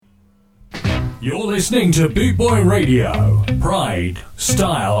You're listening to Boot Boy Radio. Pride,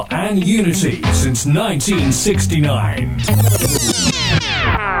 style, and unity since 1969.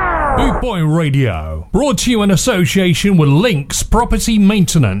 Boot Boy Radio. Brought to you in association with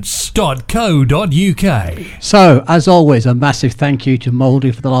linkspropertymaintenance.co.uk. So, as always, a massive thank you to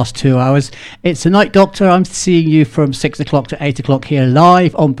Mouldy for the last 2 hours. It's the Night Doctor. I'm seeing you from 6 o'clock to 8 o'clock here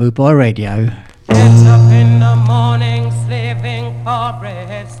live on Boot Boy Radio. Get up in the morning, slaving for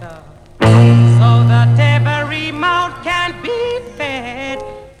bread, sir, so that every mouth can be fed.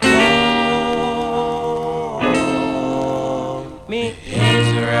 Oh, me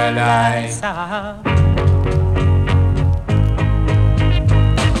Israelites,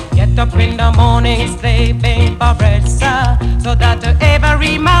 get up in the morning, slaving for bread, sir, so that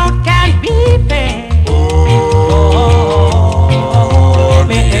every mouth can be fed. Oh,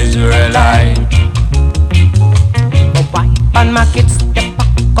 me Israelites. And my kids, they pack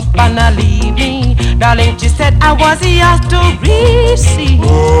up and leave me. Darling, she said I was yours to receive.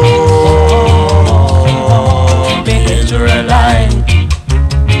 Oh, the Israelite.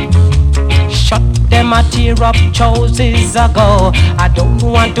 Shut them a tear up choices ago. I don't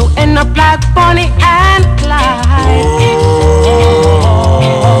want to end up like Bonnie and Clyde.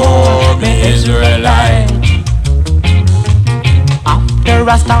 Oh, the Israelite. After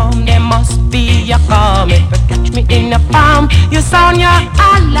a storm, there must be a calm. If you catch me in a palm, you sound your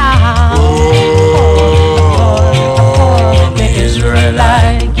alarm. Oh, the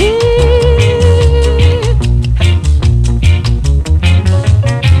Israelite.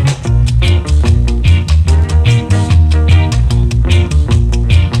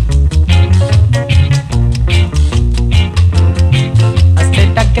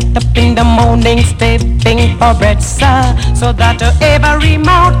 Get up in the morning, slaving for bread, sir, so that every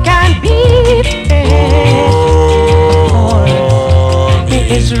mouth can be fed. Oh, the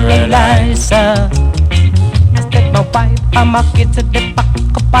Israelites, sir. I said my wife and my kids at the back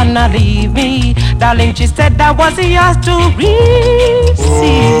up and leave me. Darling, she said I was yours to receive.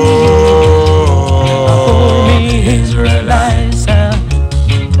 Oh, the Israelites, sir.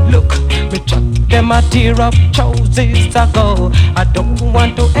 Look, me chuck them a tear up choices ago. I don't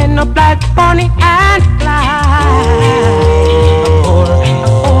want to end up like Bonnie and Clyde.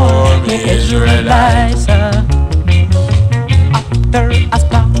 Oh, the Israelites. After a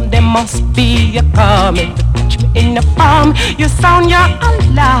storm, there must be a calm. If you catch me in the palm, you sound your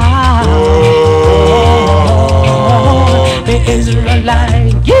alarm. Oh, the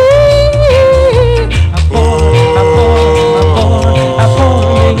Israelites.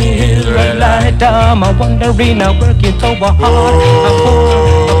 Israelite, I'm wondering, I'm working so hard.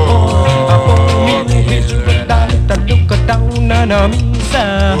 Me Israelite, look down on me,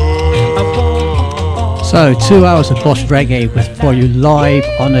 sir. So, 2 hours of Bosch Reggae for you live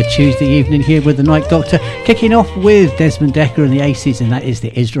on a Tuesday evening here with the Night Doctor, kicking off with Desmond Dekker and the Aces, and that is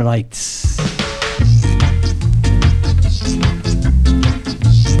the Israelites.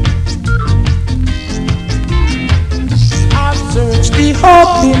 The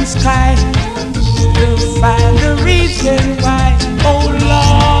open sky to find the reason why. Oh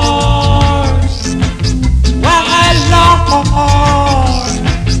Lord, why Lord?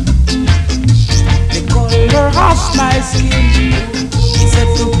 The color of my skin is said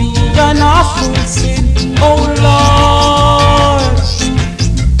to be an awful sin. Oh Lord,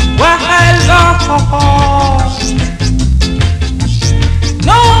 why Lord?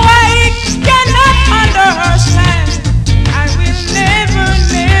 No, I cannot understand.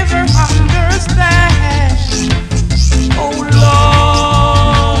 Never understand. Oh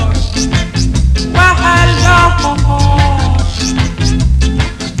Lord, why Lord?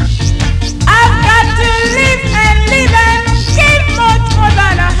 I've got to live and give much more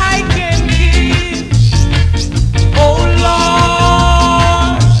than I can give.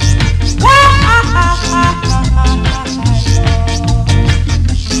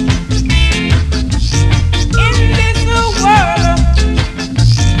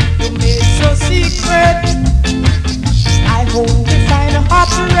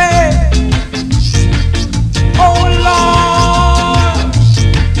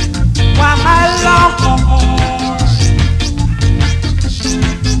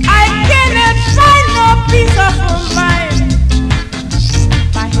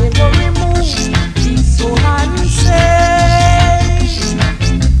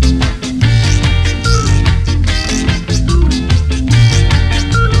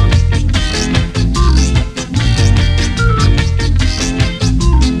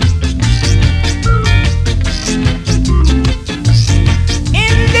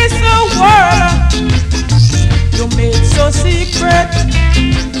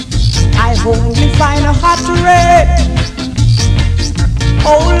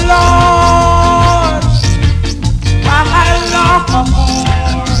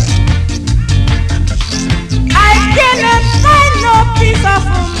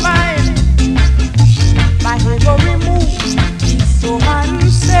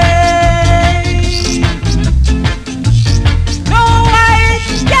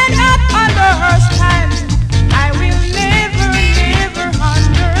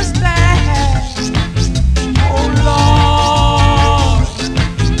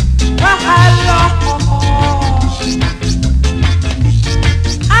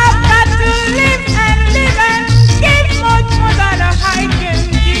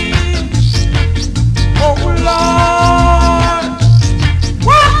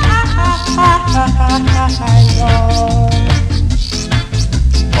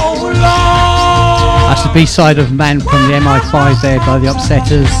 B-side of Man from the MI5 there by the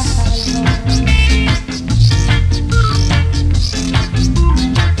Upsetters.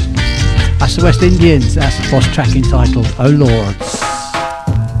 That's the West Indians. That's the first track entitled Oh Lords.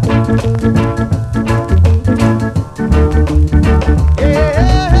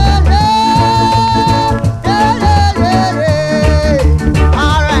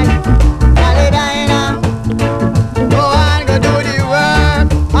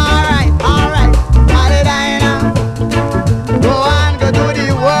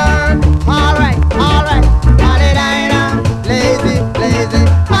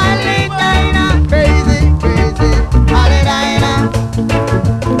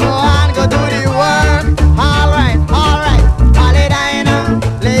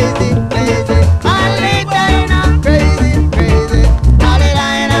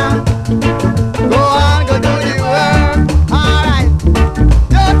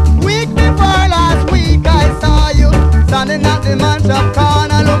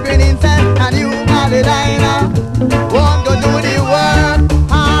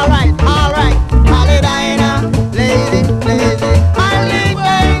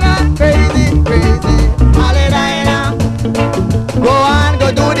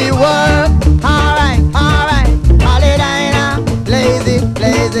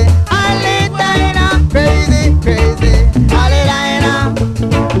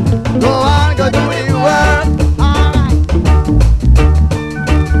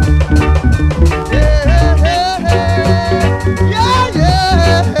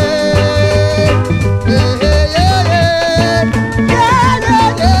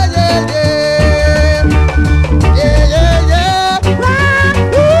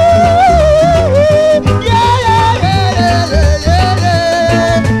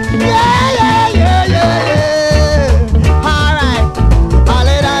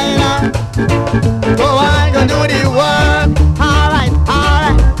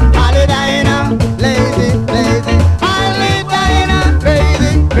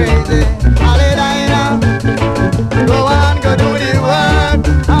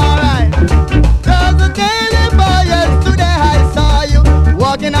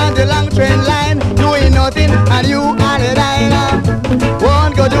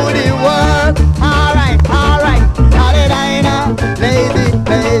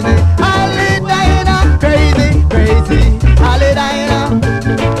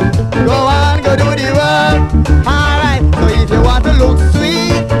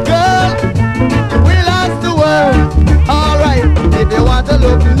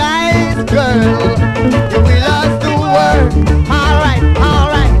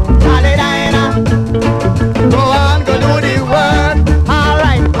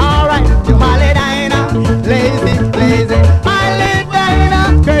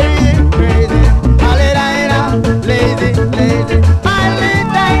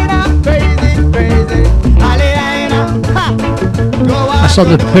 On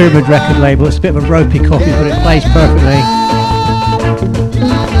the Pyramid record label. It's a bit of a ropey copy, but it plays perfectly.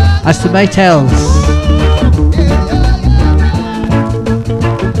 That's the Maytals.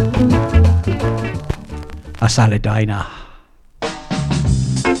 That's Aladina.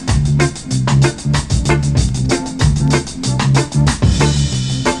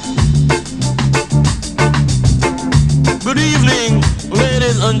 Good evening,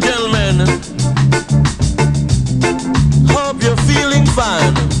 ladies and gentlemen. Hope you're feeling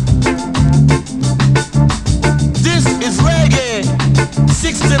fine. This is Reggae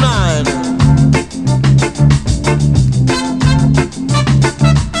 69.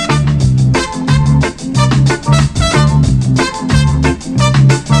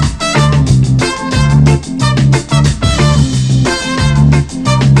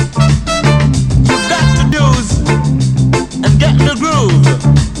 You've got to do and get in the groove.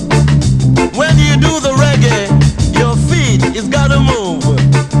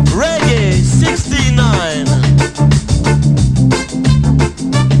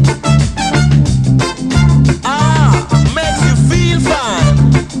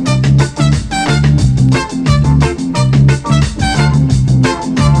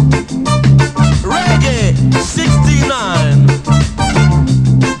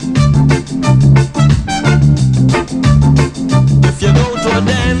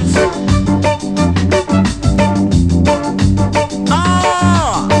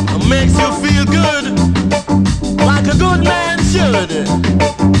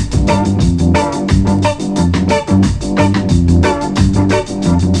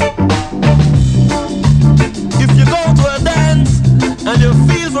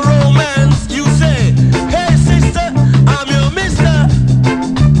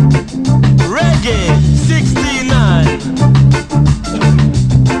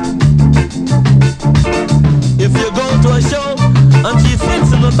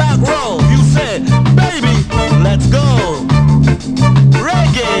 the back row. You say, baby, let's go.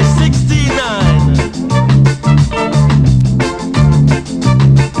 Reggae 69.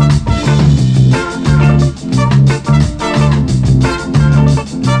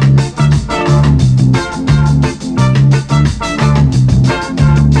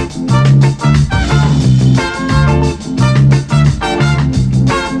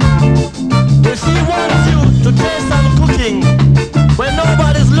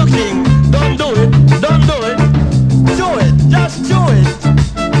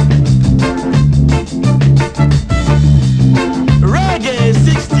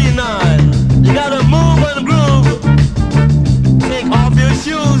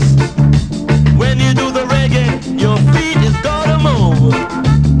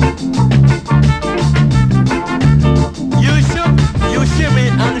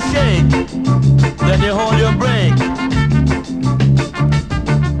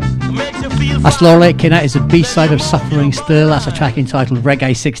 Slow Licking, that is a B-side of Suffering Still. That's a track entitled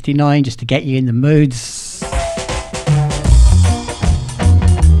Reggae 69, just to get you in the moods.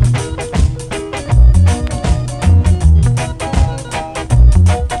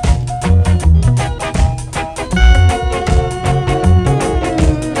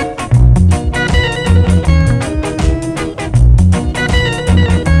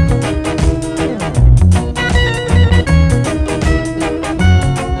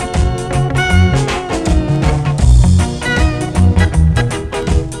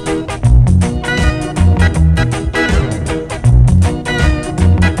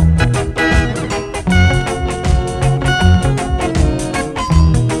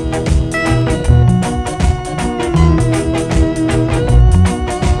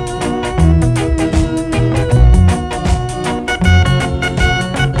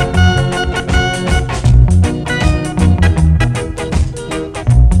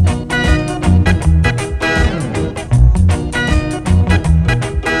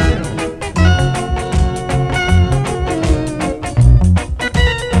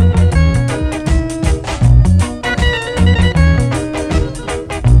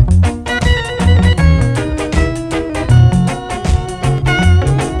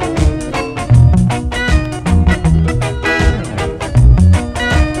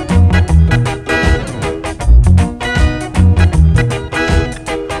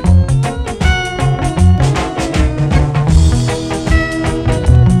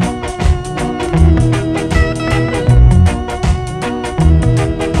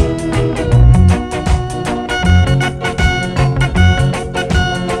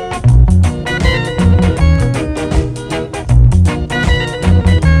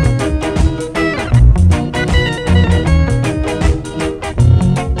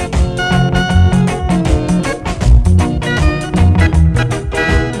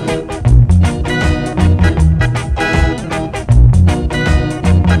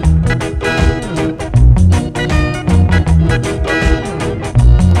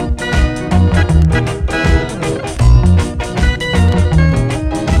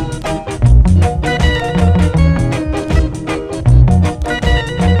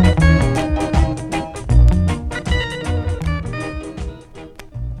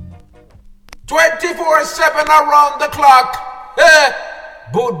 Around the clock,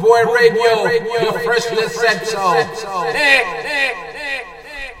 Boot Boy Radio, your freshly set so.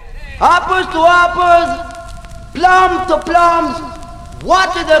 Apples to apples, plum to plums.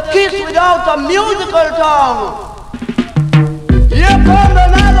 What is a kiss without a musical tongue? Here comes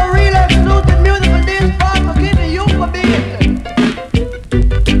another real exclusive musical dance part for keeping you for being.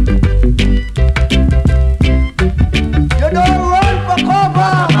 You don't run for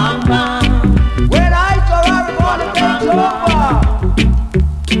cover. When I saw gonna take over.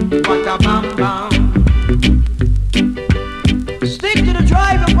 What a bam bam. Stick to the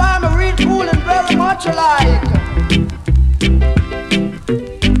drive and find a real cool and very much alike.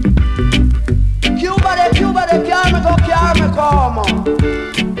 Cuba, they carry me come.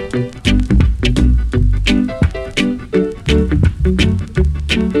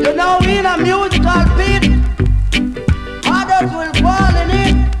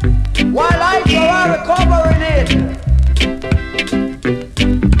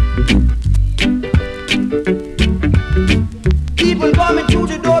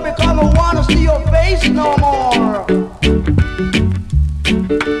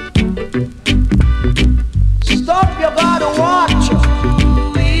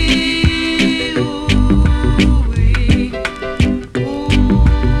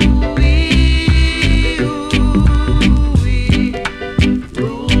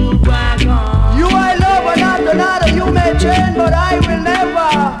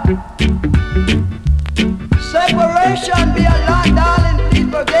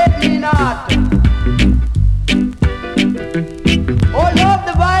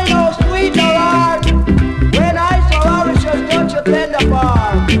 find how sweet thou art when I so Mauritius touch your tender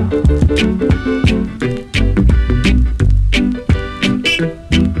part.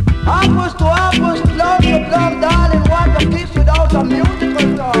 Apples to apples, plum to plum, darling, what a kiss without a musical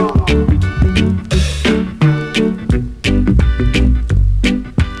tongue.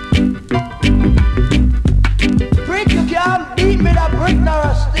 Brick, you can't beat me the brick nor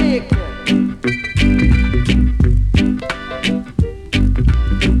a stick.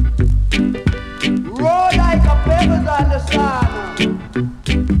 Roll like a pebbles on the sun.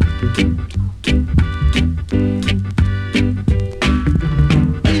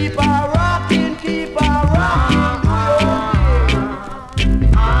 Keep on rocking, keep on rocking,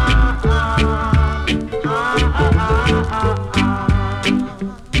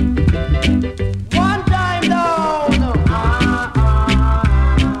 one time down.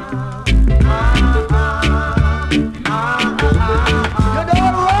 You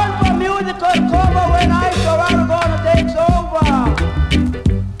don't run for musical cover when I surround gonna take over.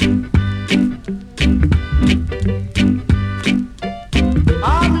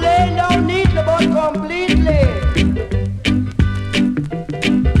 I'm laying down neatly but completely.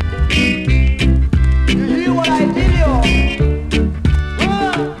 You hear what I tell you?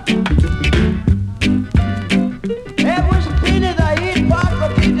 Every spin is a hit part for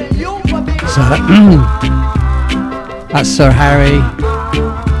keeping you from being So, that's Sir Harry.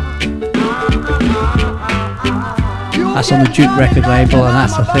 That's on the Duke record label, and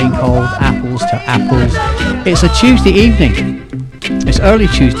that's a thing called Apples to Apples. It's a Tuesday evening. It's early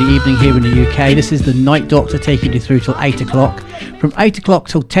Tuesday evening here in the UK. This is the Night Doctor taking you through till 8 o'clock. From 8 o'clock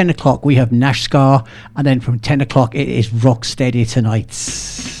till 10 o'clock we have Nash Scar, and then from 10 o'clock it is Rocksteady tonight.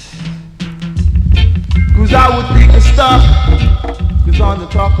 Cause I would take a stop, cause on the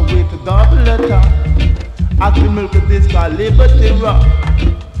talk with the double letter, I can milk of this guy, Liberty Rock.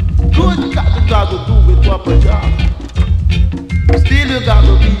 Good got the dog to do with proper job. Still you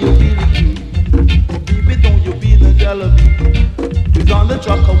gotta be your really key. Baby, don't you be the jealousy. Cause on the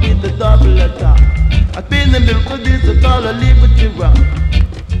truck with the double letter, I been the milk of this, I call a Liberty Rock.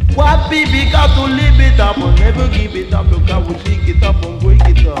 What baby got to live it up or never give it up, look I will shake it up and break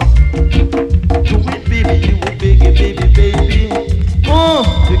it up. Do it baby, you will big it baby, baby.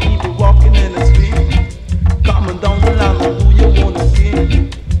 You keep it walking in the street, coming down the line, and do you wanna see?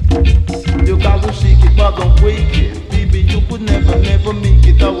 You got to shake it but don't break it, baby, you could never make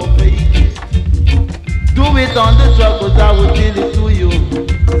it, I will fake it. Do it on the truck cause I will tell it to you,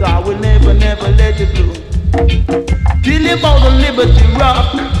 cause I will never let it go. Tell you about the Liberty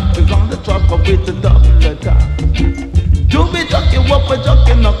Rock, cause on the truck with the double attack. Do be talking what we're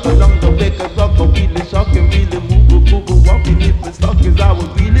talking, knock along the way, cause I'm really shocking, really move, walking if the stock is I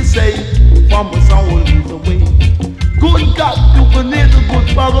would really say, from a song will lead the way. Good God, you can need a good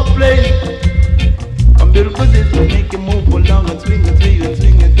power play. I'm built for this to make it move along and swing and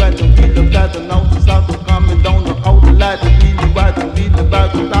try to feel the pattern out the south of coming down the outer light, really right and really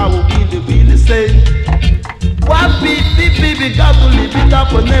bad, cause I will really say. Why baby, got to live it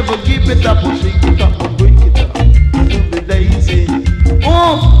up and never give it up, or shake it up and break it up. Don't be lazy.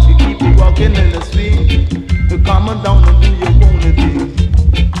 You keep it walking in the street. You come down and do your own thing.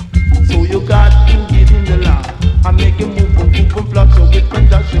 So you got to get in the line. I make it move and fluctuate with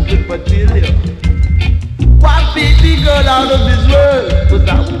conduction with material. Why baby girl out of this world? Cause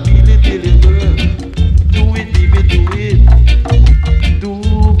I will really tell you girl. Do it baby, do it. Do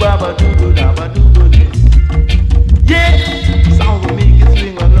baba do baba do. Yeah, sound will make it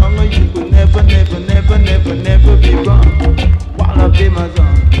swing along, or you could never be wrong. While I play my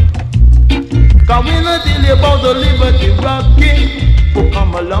song, cause we not tell you about the Liberty Rock King. Who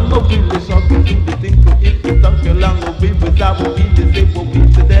come along, but we will shock you do the thing. So if you talk along, we will I will be the same, we'll be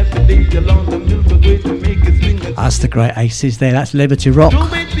the definitely along the milk the way to make it swing. That's the great Aces there, that's Liberty Rock. Do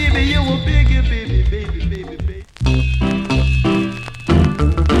it baby, you will big it baby.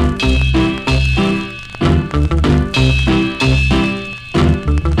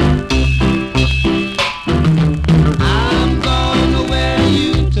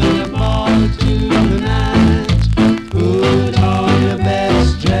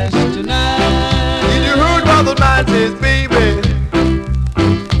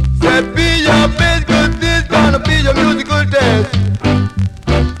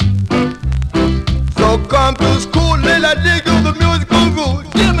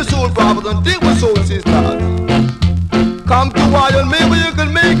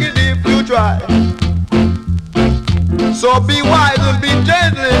 So be wise and be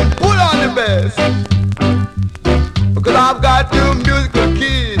gentle and put on the best, because I've got two musical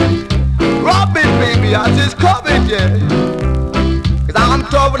keys. Rob it baby, I just come it, yeah. Cause I'm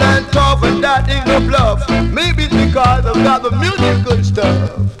talking that ain't no bluff. Maybe it's because I've got the musical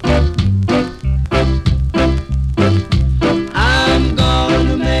stuff. I'm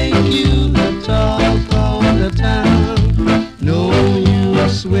gonna make you the talk of the town. No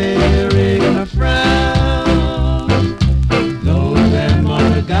use swearing or frown. Though them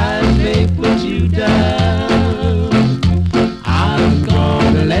other guys may put you down, I'm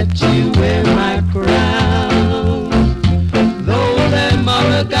gonna let you wear my crown. Though them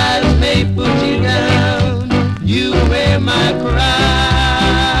other guys may put you down, you wear my crown.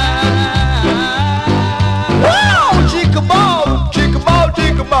 Wow, chickaboo, chickaboo,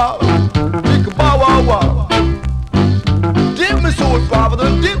 chickaboo, chickaboo, wow, wow. Dip me soul, father,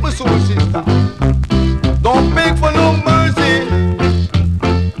 dip me soul, sister. Don't beg for no mercy.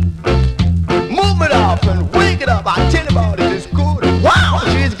 Move it up and wake it up. I tell you about it, it's good. Wow,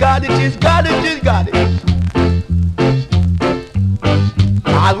 she's got it, she's got it, she's got it.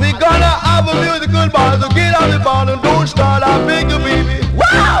 Are we gonna have a musical bar? So get on the bar and don't start, I beg you, baby.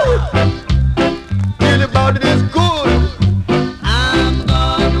 Wow! Tell you about it, it's good. I'm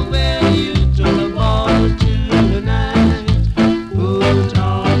gonna wear you to the ball tonight. Put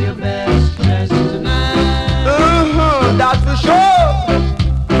on your best dress tonight. That's for sure.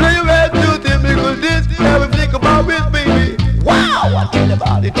 Play your red duty, because this everything about it, baby. Wow, I tell you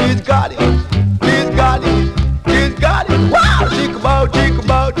about it, she's got it. She's got it. She's got it. Wow, chickaboo,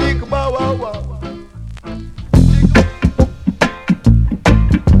 chickaboo, chickaboo, wow, wow.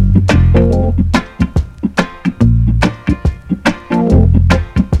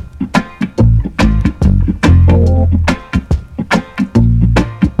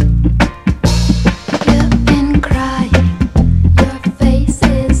 You've been crying, your face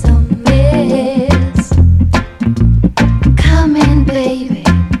is a mess. Come in, baby,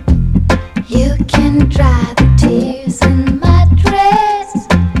 you can dry the tears in my dress.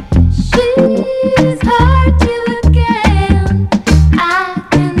 She's hurt you again, I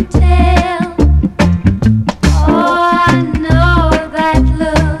can tell. Oh, I know that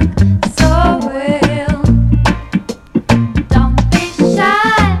look so well. Don't be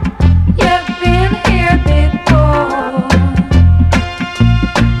shy, you've been here before.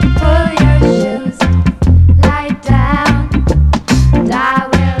 Pull your shoes, lie down, and I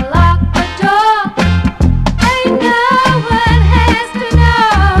will lock the door. Ain't no one has to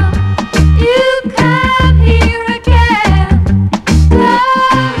know you come here again.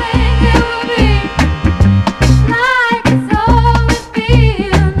 Darling, it will be like it's always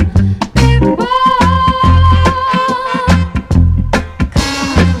been before.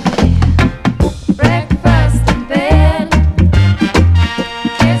 Breakfast in bed,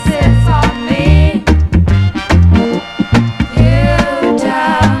 kisses on me. You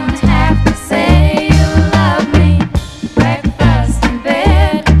don't have to say you love me. Breakfast in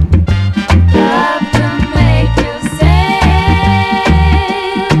bed, love to make you sing.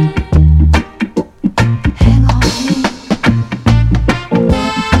 Hang on me.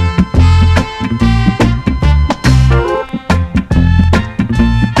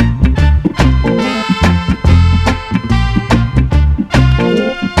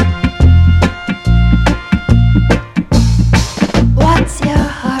 What's your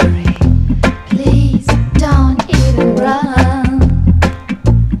hurry? Please don't even run.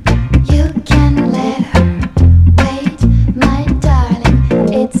 You can let her wait, my darling.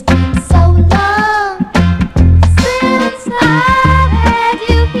 It's been so long since I've had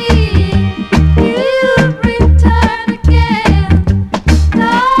you here. You've returned again.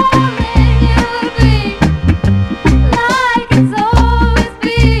 Darling, you'll be like it's always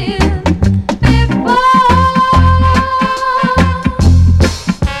been before.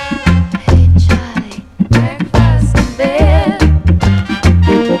 Hey Charlie, breakfast in bed,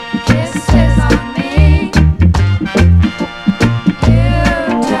 kisses on me. You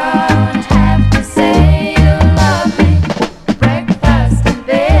don't have to say you love me. Breakfast in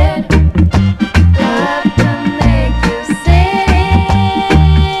bed, love to make you sing.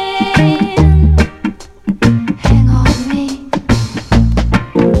 Hang on me.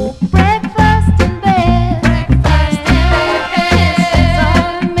 Breakfast in bed, kisses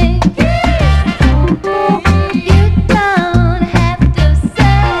on me. You don't have to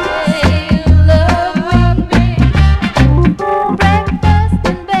say you love me. Breakfast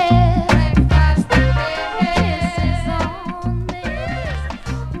in bed, kisses on me.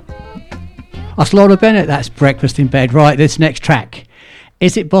 That's Laura Bennett, that's Breakfast in Bed. Right, this next track.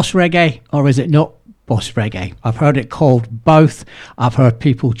 Is it boss reggae or is it not boss reggae? I've heard it called both. I've heard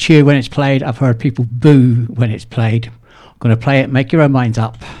people cheer when it's played. I've heard people boo when it's played. I'm going to play it, make your own minds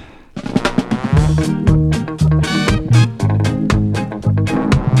up.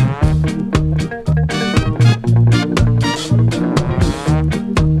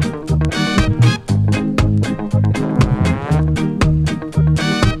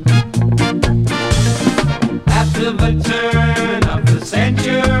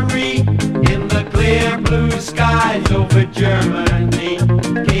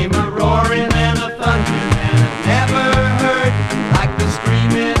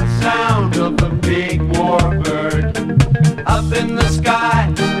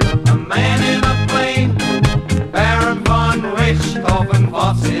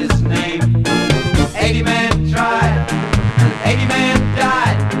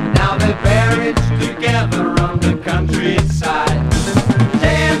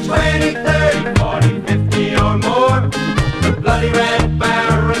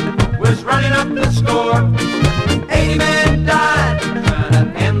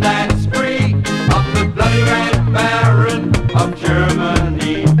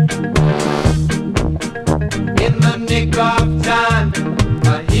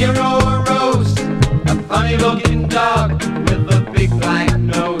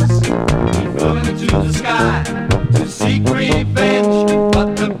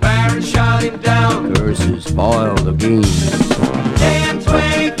 versus spoil the game. 10,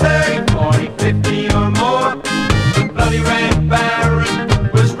 20, 30, 40, 50 or more. The bloody Red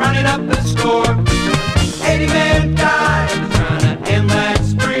Baron was running up the score. 80 men died trying to end that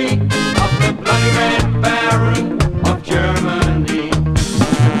spree of the bloody Red Baron of Germany.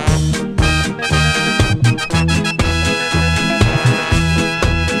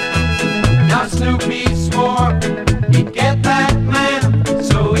 Now Snoopy swore he'd get that man,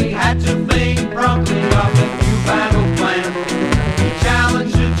 so he had to think promptly of a new battle plan. He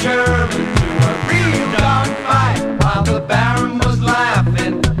challenged the German to a real dogfight. While the Baron was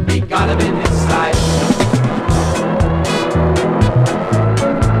laughing, he got him in his sight.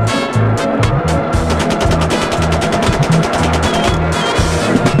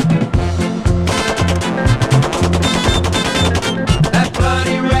 That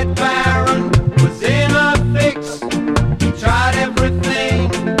bloody Red Baron was in a fix. He tried everything,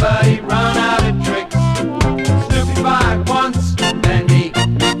 but he run out of tricks. Snoopy fired once, then he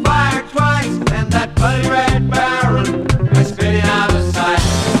fired twice, and that bloody Red Baron was spitting out of sight.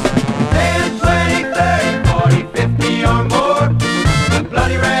 10, 20, 30, 40, 50 or more. The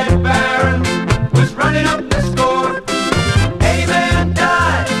bloody Red Baron was running up the score. 80 men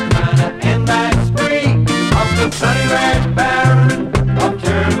died trying to end that spree of the bloody Red Baron of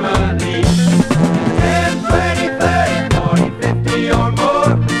Germany. 10, 20, 30, 40, 50 or more.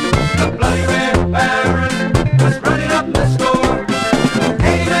 The bloody Red Baron was running up the score.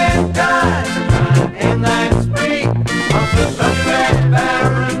 80 men died trying to end that spree of the bloody Red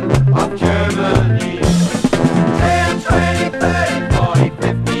Baron of Germany. 10, 20, 30, 40,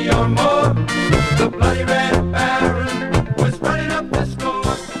 50 or more. The bloody Red Baron was running up the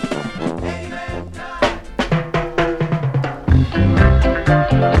score. 80 men died.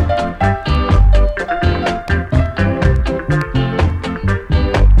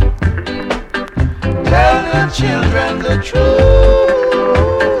 Tell the children the truth.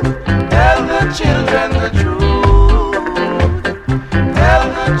 Tell the children the truth. Tell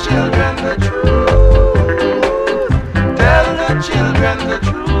the children the truth. Tell the children the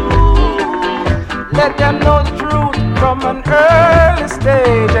truth. Let them know the truth from an early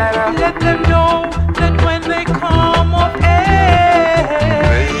stage, and let them know that when they come of age,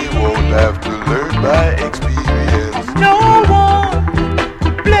 They won't have to learn by experience. no one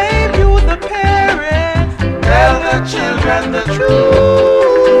could blame you, the parents. Tell the children the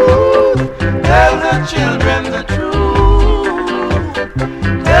truth. Tell the children the truth.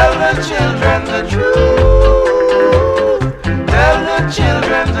 Tell the children the truth. Tell the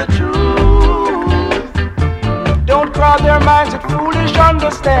children the truth. Don't crowd their minds with foolish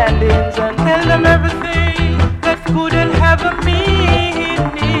understandings, and tell them everything that's good and have a meaning.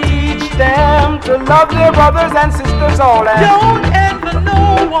 Teach them to love their brothers and sisters all, and don't envy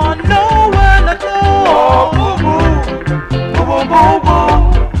no one at all. Oh, boo boo, boo boo boo boo.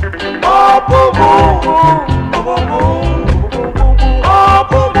 Oh, boo boo, boo boo boo. Oh,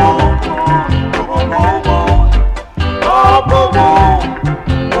 boo boo, boo boo boo boo. Oh, boo boo,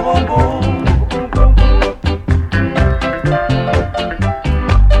 boo boo boo.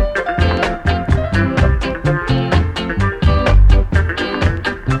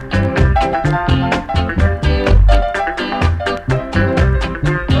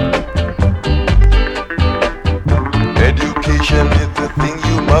 Education is the thing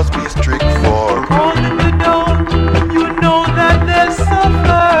you must be strict for. Oh, you don't, you know that they'll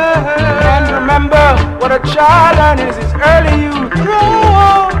suffer. And remember what a child learns is early youth. Grow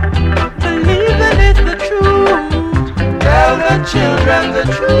up, believing it's the truth. Tell the children the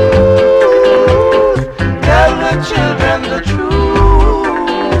truth. Tell the children the truth.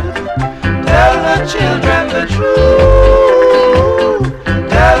 Tell the children the truth.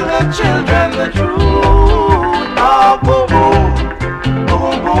 Tell the children the truth. Oh, boo boo,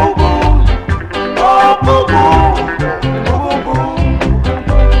 boo boo boo. Oh, boo boo, boo boo.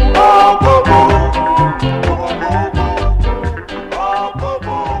 Oh, boo boo, boo boo. Oh, boo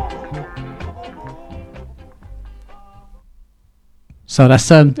boo. So that's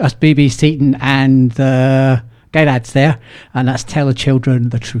BB Seaton and the Gay Lads there, and that's Tell the Children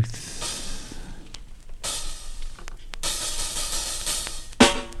the Truth.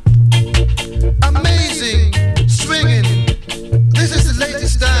 Amazing, swinging. This is the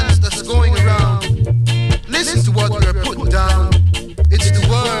latest dance that's going around. Listen to what we're putting down. It's the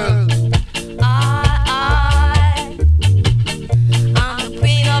world. I'm the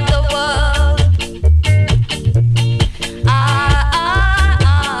queen of the world.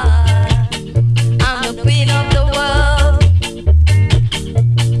 I'm the queen of the world.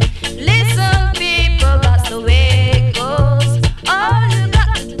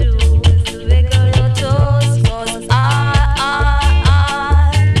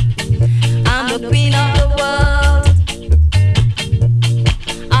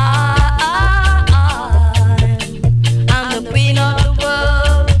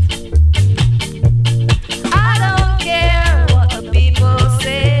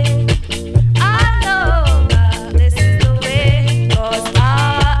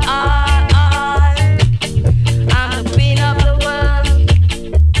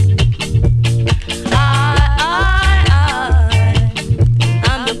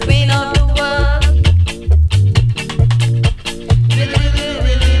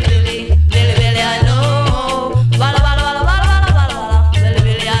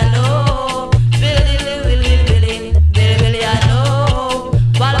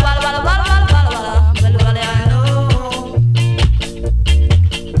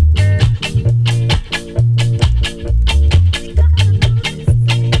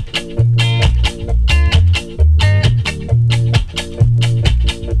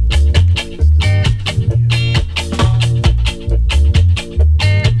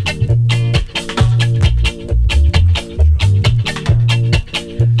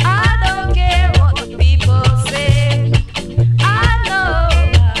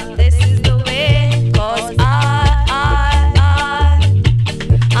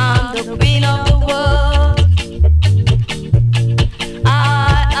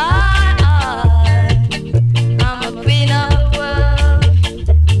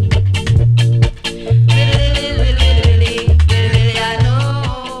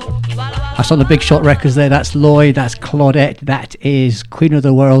 on the Big Shot Records there. That's Lloyd, that's Claudette, that is Queen of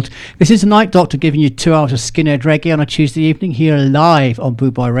the World. This is the Night Doctor giving you 2 hours of skinhead reggae on a Tuesday evening here live on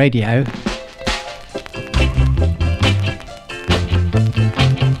Boot Boy Radio.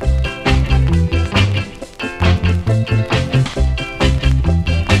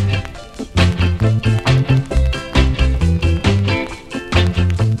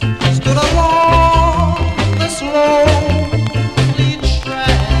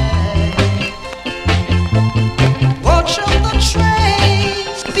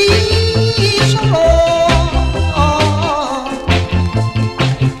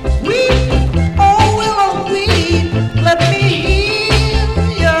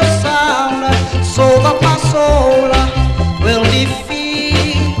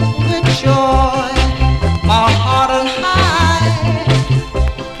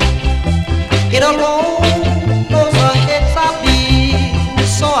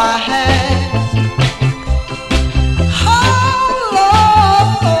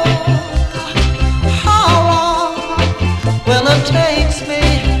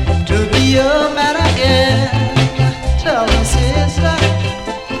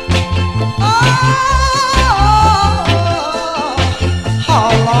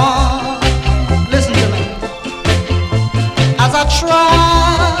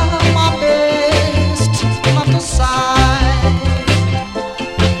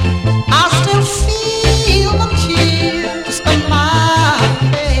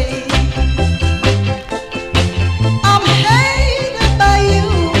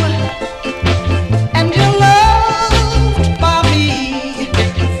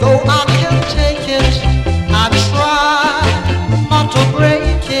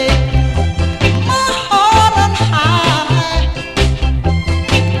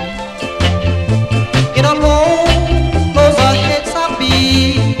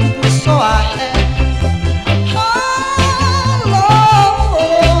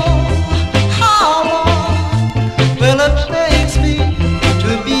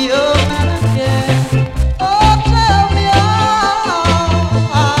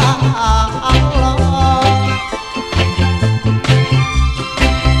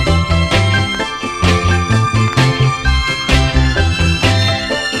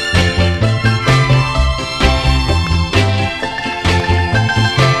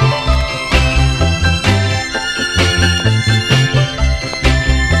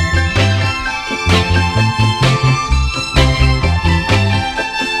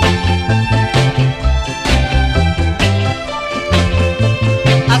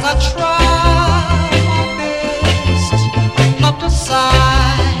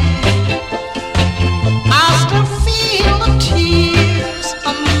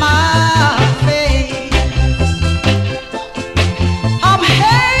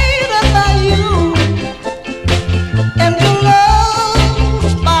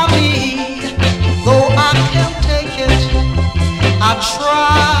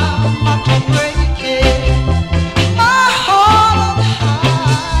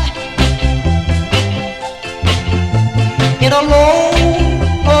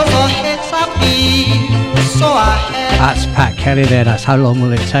 That's Pat Kelly there, that's How Long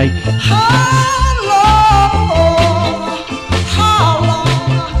Will It Take? How long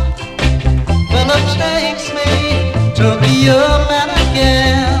will it takes me to be a man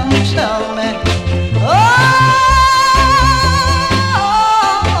again? Tell me.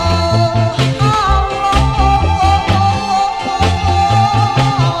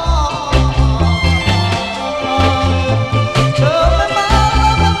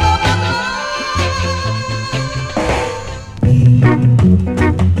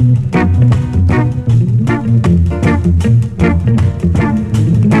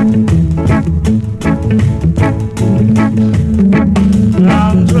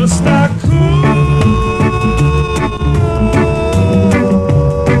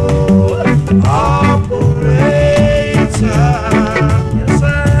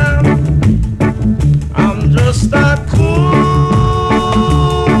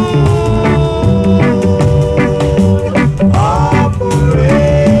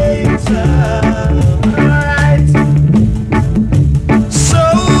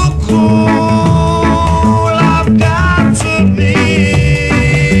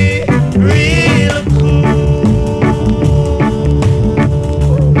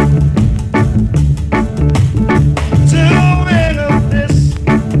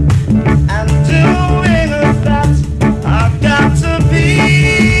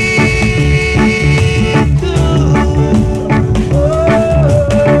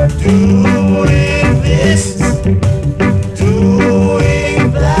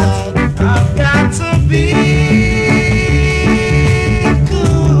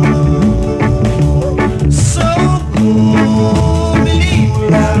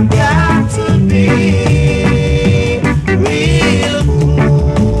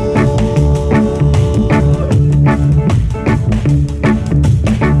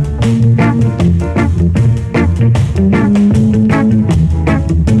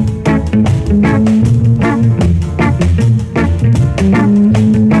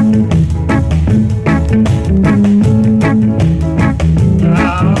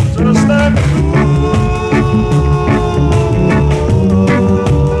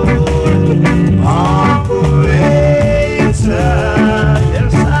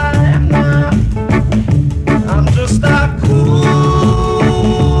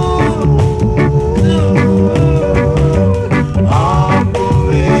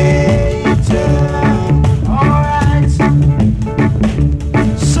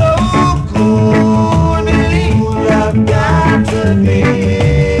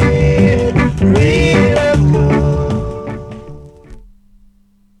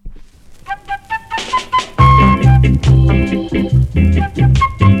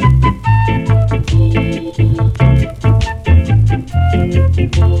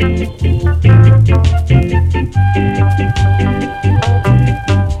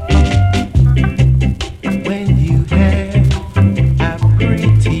 When you have a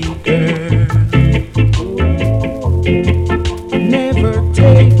pretty girl, never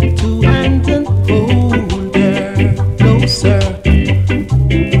take two hands and hold her closer.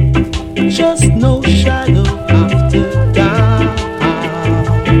 Just no shadow after dark.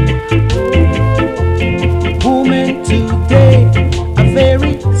 Women today are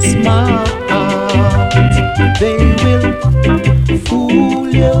very smart. They will fool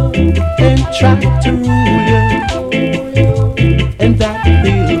you and try to rule you, and that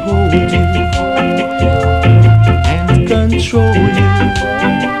will hold you and control you.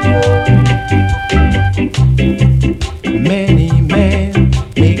 Many men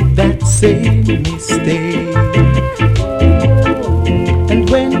make that same mistake, and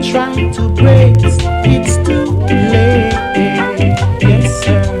when trying to break, it's too late. Yes,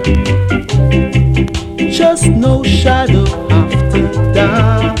 sir. Just no shadow after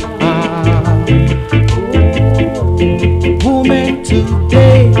dark. Women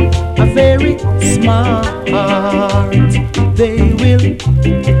today are very smart. They will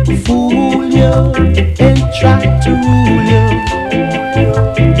fool you and try to rule you,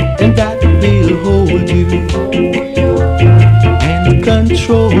 and that will hold you and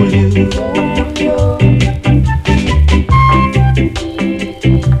control you.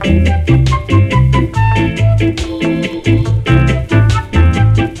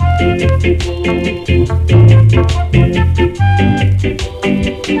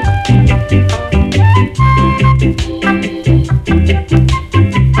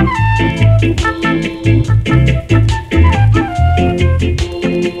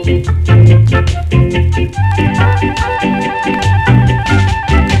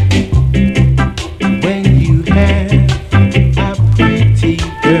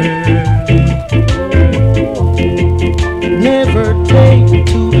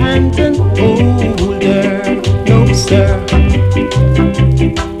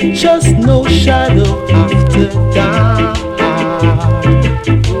 Just no shadow after dark.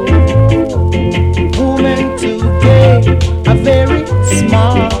 Women today are very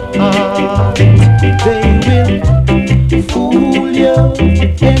smart. They will fool you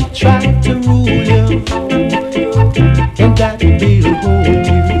and try to rule you, and that will hold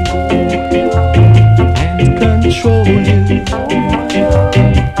you and control you.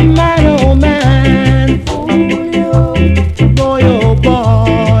 Man, oh man, boy, oh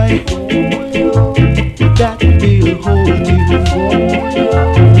boy, that will hold you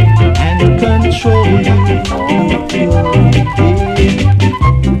and control you.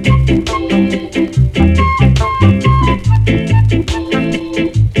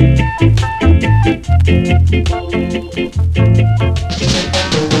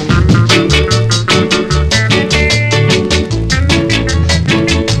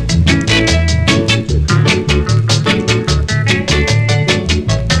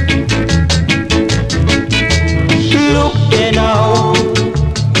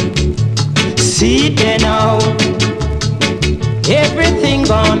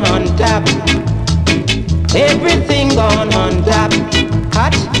 Everything gone on tap.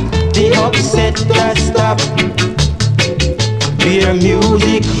 Cut the upset that stop. Beer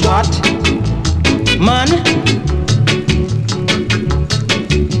music hot. Man,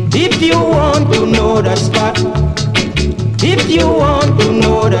 if you want to know the spot, if you want to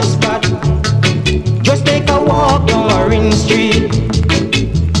know the spot, just take a walk down Orange Street,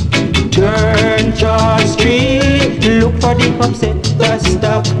 turn Charles Street, look for the upset that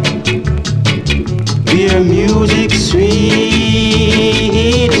stop. Beer music sweet.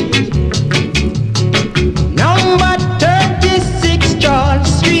 Number 36 Charles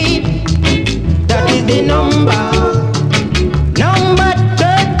Street, that is the number. Number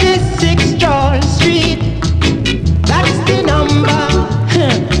 36 Charles Street, that's the number.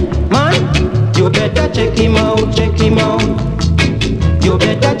 Man, you better check him out, check him out. You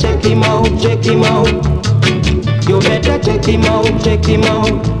better check him out, check him out. You better check him out, check him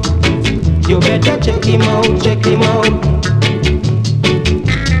out. You better check him out, check him out.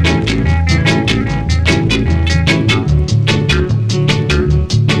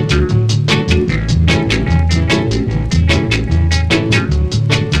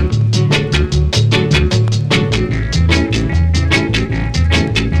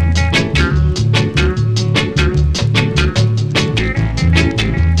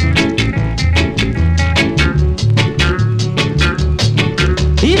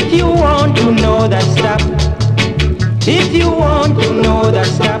 If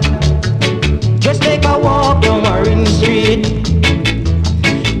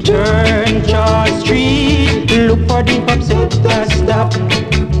look for the upset stop.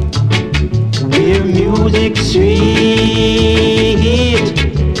 Where music sweet.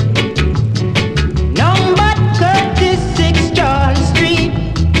 Number 36 Charles Street.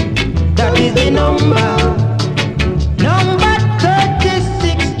 That is the number. Number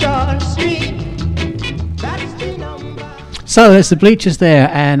 36 Charles Street. That's the number. So there's the Bleachers there,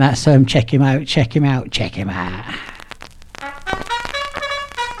 and that's check him out, check him out, check him out.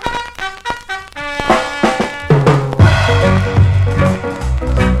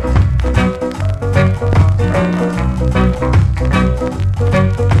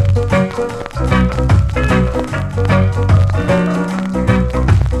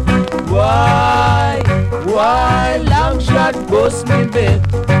 Why long shot bust me bed?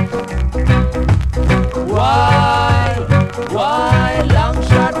 Why long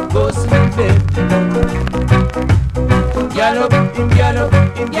shot bust me bed? Gallop,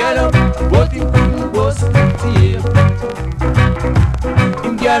 but him couldn't bust the tape.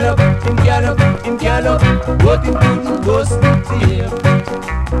 Him gallop, but him couldn't bust the tape.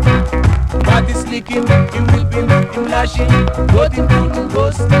 Party slicking, him whipping, him lashing, but him couldn't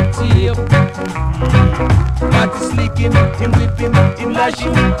bust the tape. Party slicking, him whipping, him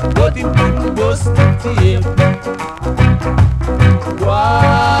lashing, but him couldn't bust the tape.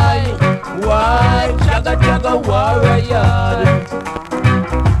 Why, Jaga warrior?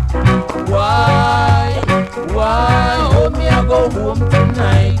 Why, oh me I go home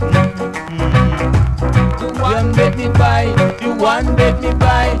tonight. The one make me buy,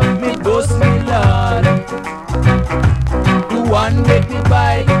 me bust me lord. The one make me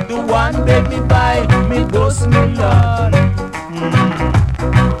buy, me bust me lord.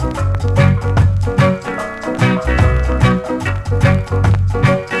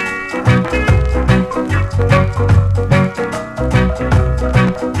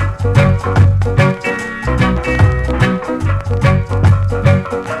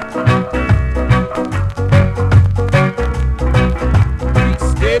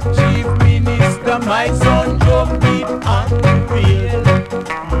 My son drum beat on the wheel.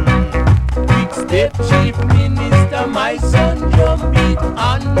 Big step chief minister, my son drum beat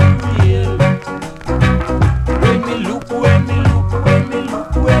on the wheel. When me look,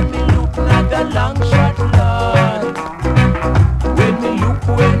 not a long shot lord. When me look,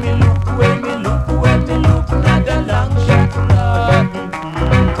 not a long shot lord.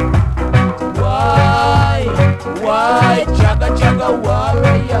 Why, Jaga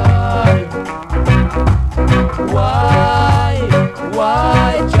warrior? Why,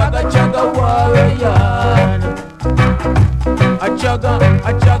 Jaga warrior? A Jaga warrior.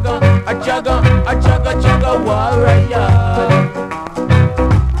 A Jaga warrior.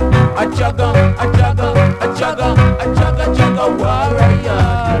 A Jaga warrior.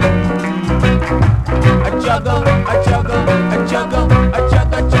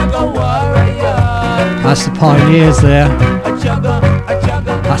 That's the Pioneers there.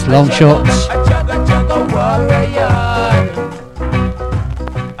 That's Long Shots.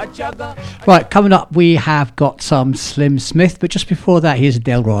 Right, coming up we have got some Slim Smith, but just before that here's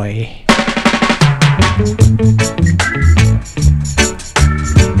Delroy.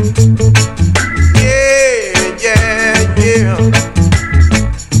 Yeah.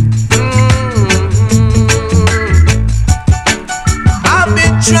 I've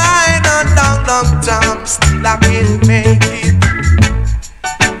been trying a long time, still I can't make it.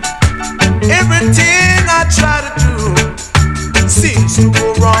 Everything I try to do seems to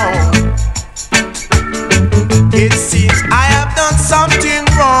go wrong. It seems I have done something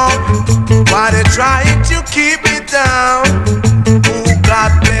wrong. Why they trying to keep me down? Oh,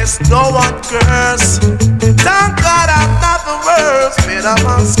 God bless, no one curse. Thank God I'm not the worst. Better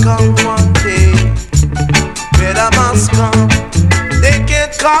must come one day. Better must come. They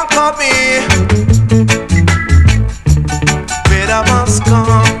can't conquer me. Better must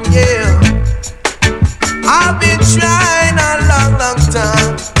come, yeah. I've been trying a long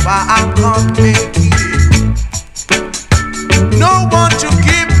time, but I can't make it. No one to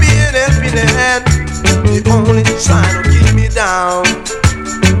give me an helping hand. They only trying to keep me down.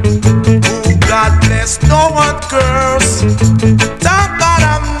 Oh, God bless, no one curse. Thank God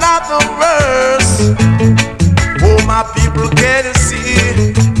I'm not the worst. Oh, my people get to see.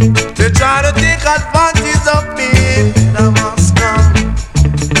 They try to take advantage of me.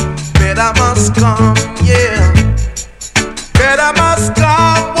 Better must come, yeah. Better must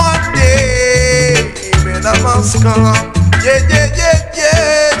come one day. Better must come, yeah.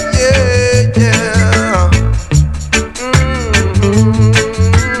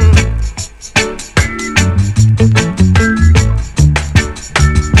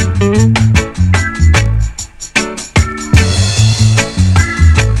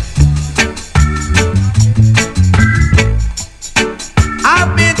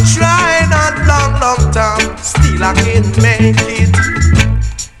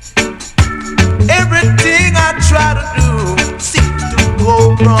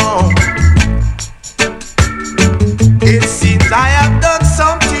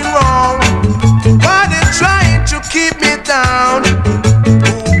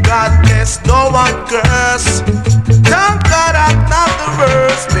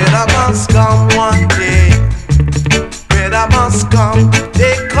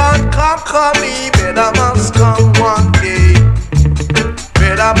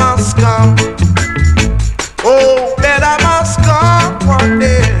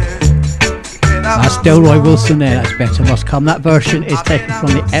 Delroy Wilson there, that's Better Must Come. That version is taken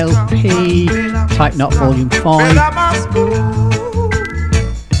from the LP Tighten Up Volume 5.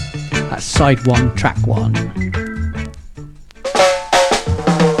 That's side 1, track 1.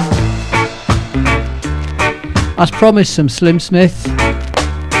 As promised, some Slim Smith.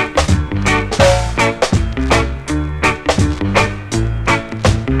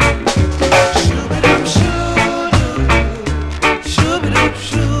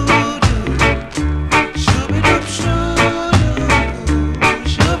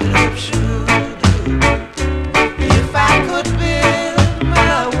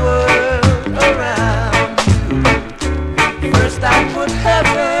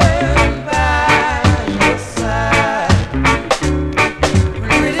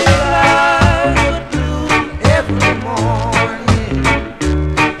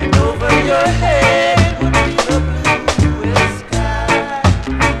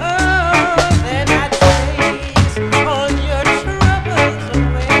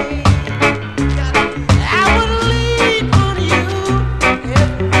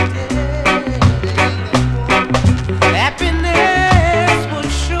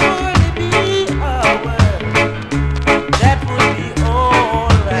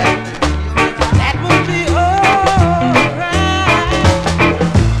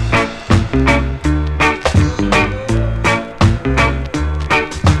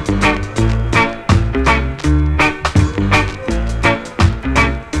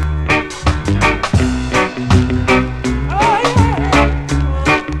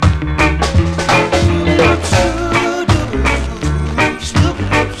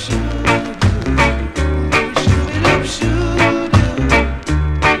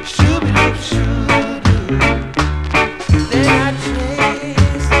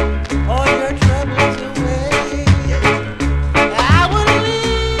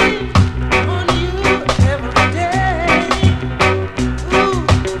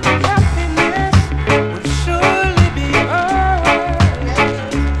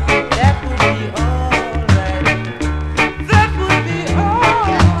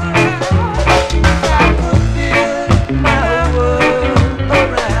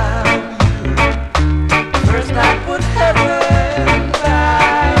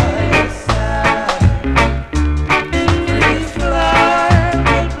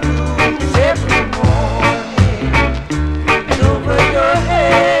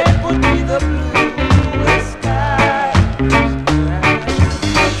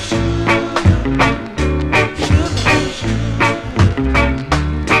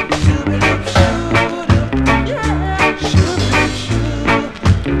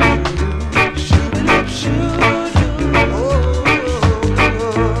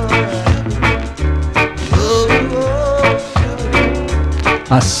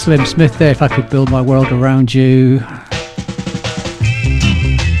 Slim Smith there, If I Could Build My World Around You.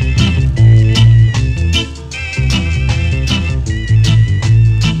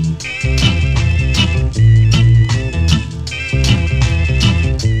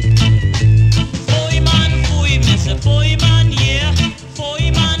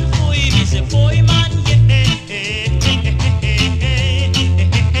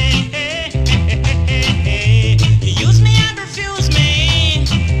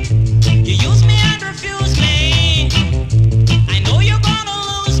 You use me and refuse me.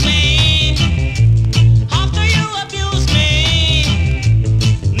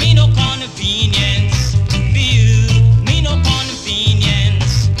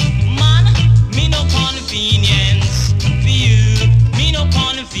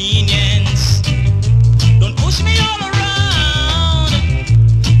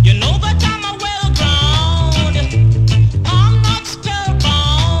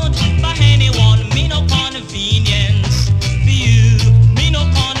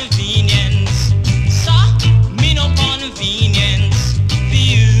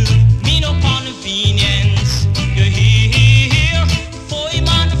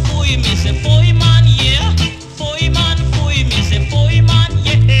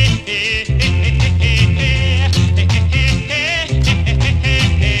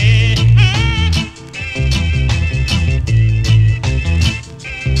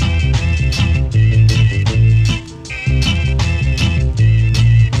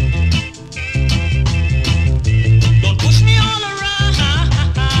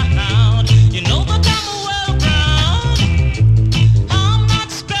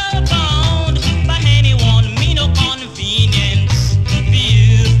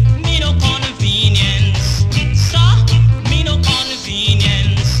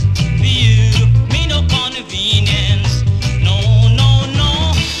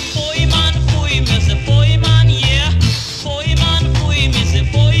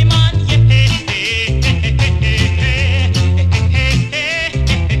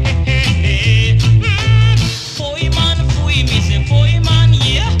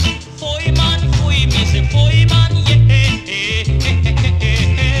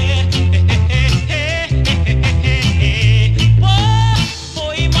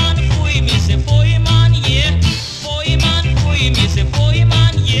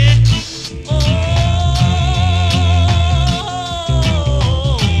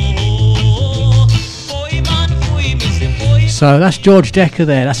 So that's George Decker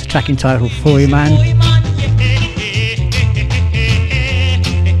there. That's the track entitled For You Man.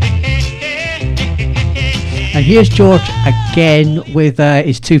 And here's George again with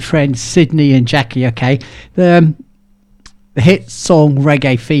his two friends Sydney and Jackie. Okay, the hit song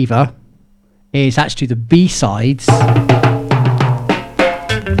Reggae Fever is actually the B-sides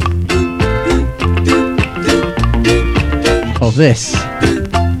of this.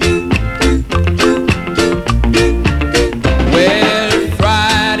 Well,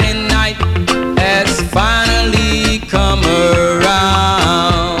 Friday night has finally come around.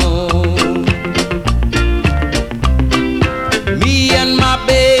 Me and my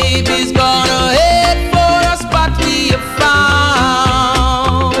baby's gonna head for a spot we have found.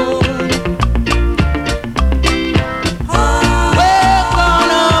 We're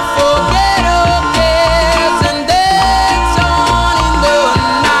gonna forget our cares and dance on in the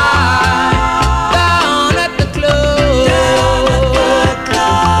night down at the club.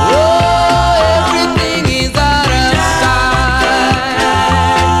 Oh, everything is out of sight.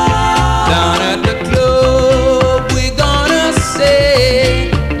 Down at the club, we're gonna say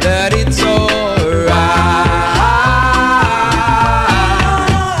that it's alright.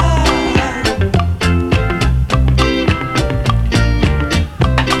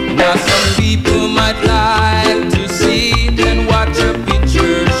 Now some people might like to sit and watch a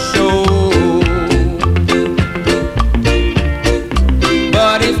picture show,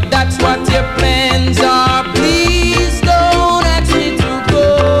 but if that's what your plans are, please don't ask me to go.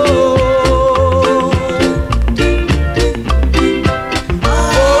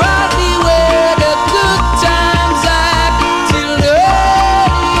 For I'll be where the good times at till the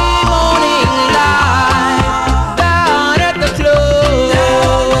early morning light down at the club.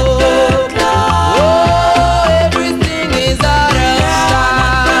 Oh, everything is out of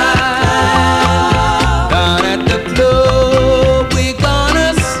sight. Down at the club, we're gonna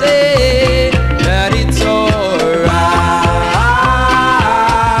say that it's alright.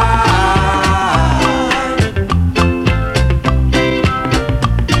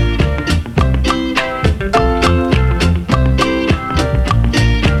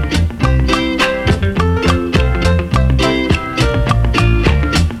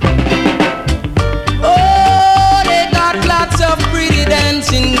 Oh, they got lots of pretty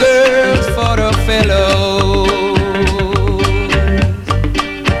dancing girls for the fellows.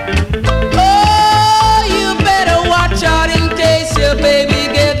 Oh, you better watch out in case your baby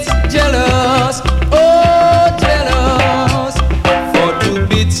gets jealous. Oh, jealous. For 2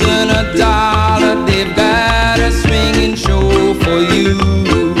 bits and a dollar, they've got a swinging show for you.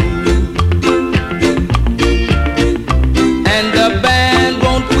 And the band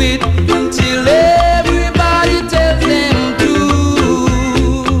won't quit till everybody tells them to.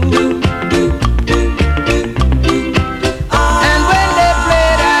 And when they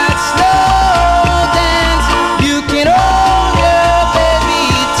play that slow dance, you can hold your baby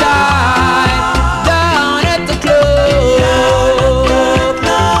tight down at the club.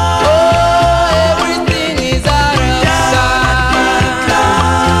 Oh, everything is out of sight.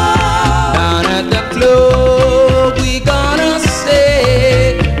 Down at the club, we gonna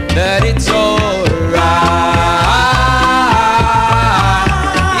say that it's alright.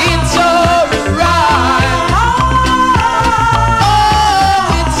 It's alright. Oh,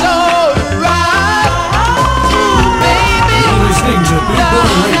 it's alright, baby. You're listening to Big Boy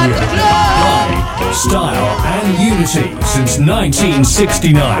Down at Radio. the club. Pride, style, and unity since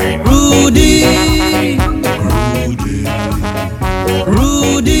 1969. Rudy,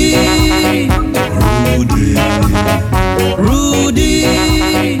 Rudy, Rudy, Rudy.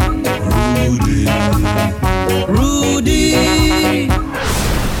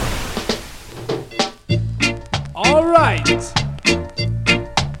 All right,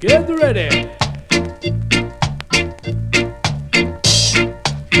 get ready.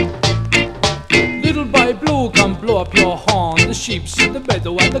 Little boy blue, come blow up your horn. The sheep's in the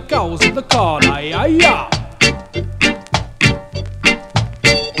meadow and the cows in the corn. Aye, aye, aye.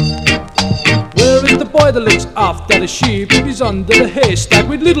 Where is the boy that looks after the sheep? He's under the haystack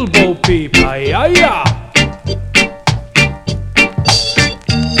with little Bo Peep. Aye, aye, aye.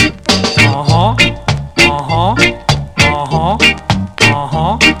 Uh-huh, uh-huh, uh-huh,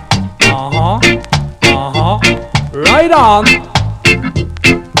 uh-huh, uh-huh, uh-huh. Right on.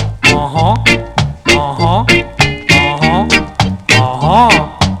 Uh-huh, uh-huh, uh-huh, uh-huh.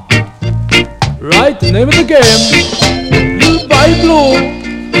 Right, the name of the game. Little boy blue.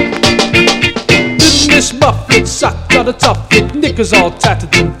 Little Miss Muffet sat on the top with knickers all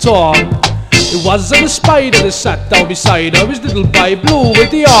tattered and torn. It wasn't a spider that sat down beside her, it was little boy blue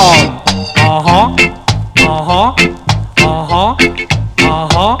with the arm. Uh-huh, uh-huh, Uh-huh,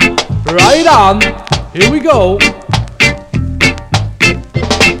 uh-huh. Right on. Here we go.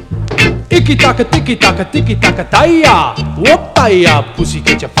 Iki-taka, tiki-taka, tiki-taka, taya. Whoop-taya, pussy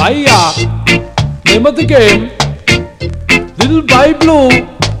catch a fire. Name of the game, Little by Blue.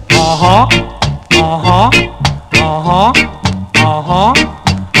 Uh-huh, uh-huh, uh-huh, uh-huh,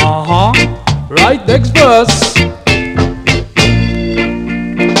 uh-huh. Right, next verse.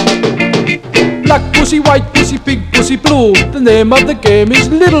 Black pussy, white pussy, pink pussy, blue. The name of the game is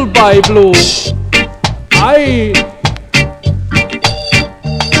Little by Blue. Aye.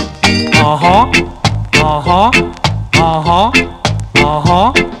 Uh-huh, uh-huh, uh-huh,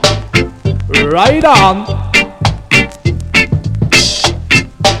 uh-huh. Right on.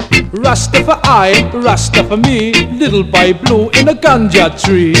 Rasta for I, Rasta for me. Little by Blue in a ganja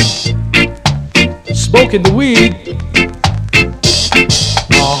tree, smoking the weed.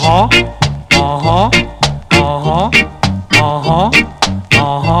 Uh-huh, uh-huh, uh-huh, uh-huh,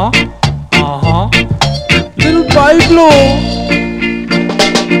 uh-huh, uh-huh. Little by Blue.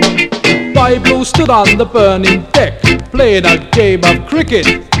 By Blue stood on the burning deck, playing a game of cricket.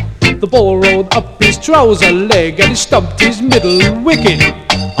 The ball rolled up his trouser leg and he stumped his middle wicket.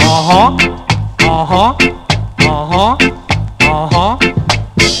 Uh-huh, uh-huh, uh-huh, uh-huh.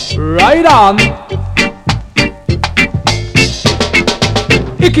 Right on.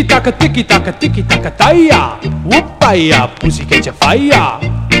 Iki-taka, tiki-taka, tiki-taka, taya. Whoop-taya, pussy catch a fire.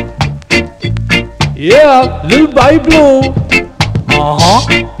 Yeah, Little by Blue. Uh-huh,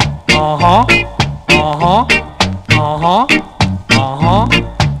 uh-huh, uh-huh, uh-huh, uh-huh,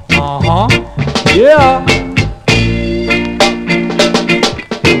 uh-huh. Yeah.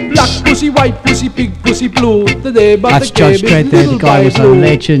 Black pussy, white pussy, pink pussy, blue. The name of That's the game Judge Dredd is there. Little The guy by was a Blue.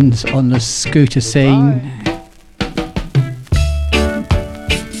 legend on the scooter scene.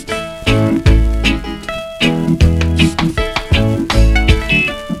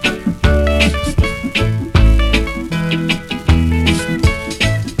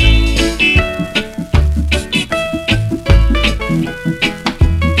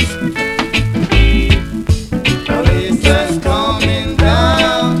 Policeman's coming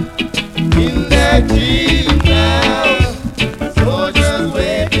down in their jeep now. Soldiers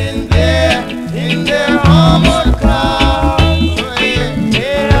waiting there in their armored cars.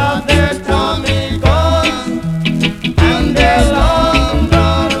 They have their Tommy guns and their long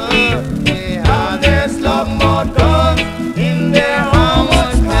guns. They have their slug mud guns in their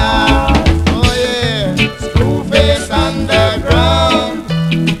armored cars. Oh yeah, Screwface underground.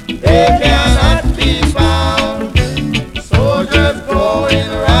 They cannot be found. Soldiers going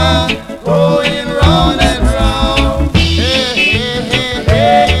round and round. Hey, hey, hey,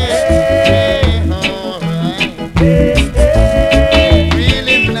 hey, hey, alright.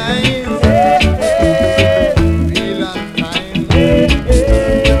 Really nice, real on time.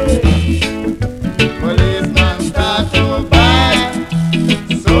 Policeman start to buy,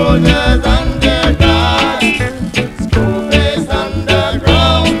 soldiers under guard. Screwface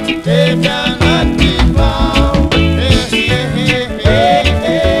underground, they cannot be found. Hey, hey, hey, hey,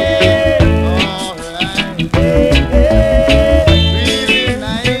 hey, alright. Really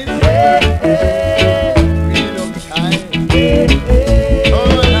nice, real on time.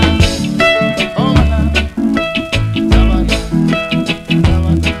 Oh, na, oh, na, na,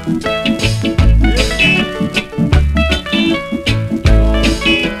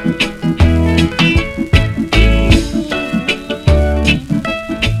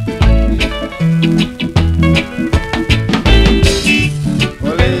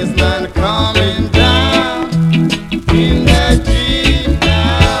 Policeman coming down in their jeep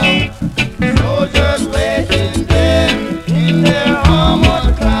now. Soldiers waiting there in their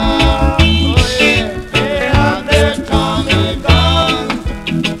armored car. Oh yeah, they have their Tommy guns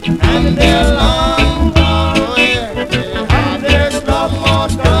and their long guns. Oh yeah, they have their slug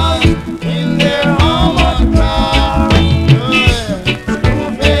mud guns in their armored car. Oh yeah,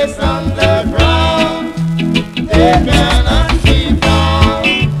 Screwface underground. They cannot be found.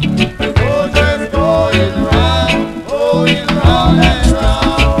 Soldiers going round and round.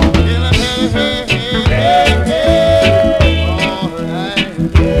 Hey, hey, hey, hey,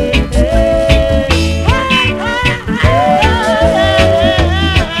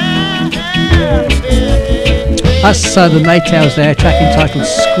 That's the Maytals there, track entitled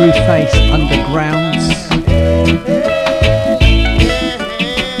Screwface Underground.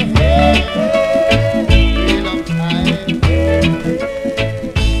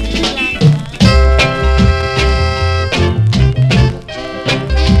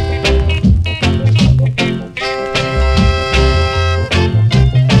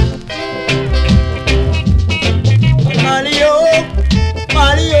 My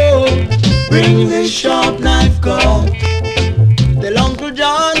bring the sharp knife come. Tell Uncle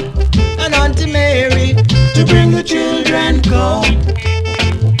John and Auntie Mary to bring the children come.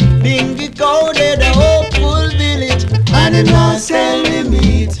 Bingy coded a hopeful village and it lost sell the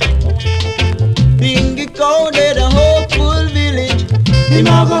meat. Bingy coded a hopeful village, him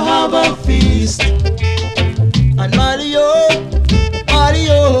a go have a feast. And Mario,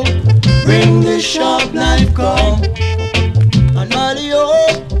 Mario, bring the sharp knife come. And Mario,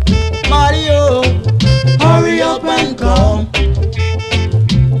 Mario, hurry up and come.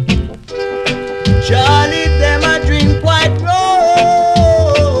 Charlie, them a drink white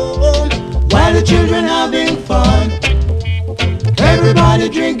rum while the children having fun. Everybody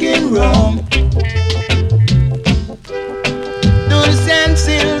drinking rum. Dulce and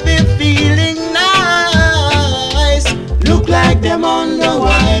Sylvie feeling nice, look like them on the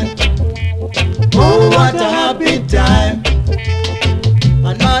wine. Oh, what a happy time.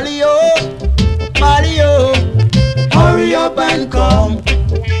 And Mario, Mario, hurry up and come.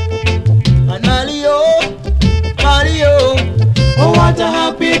 And Mario, Mario, oh, what a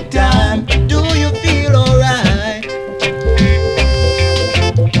happy time. Do you feel alright?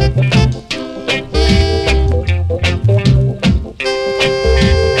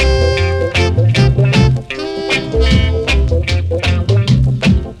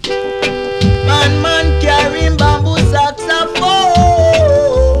 Man carrying bamboo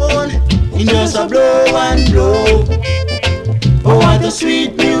saxophone, he just a blow and blow. Oh, what a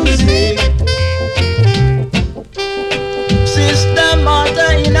sweet music. Sister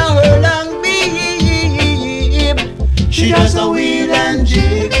Martha in a her long beam, she does a wheel and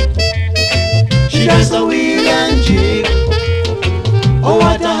jig. She does a wheel and jig. Oh,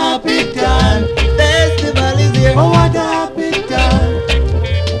 what a happy time. Festival is here. Oh, what a happy time.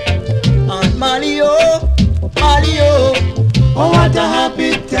 And Mario, Mario, oh, what a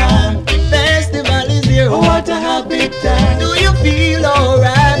happy time. Festival is here. Oh, what a happy time. Do you feel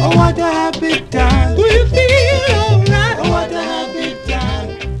alright? Oh, what a happy time. Do you feel alright? Oh, what a happy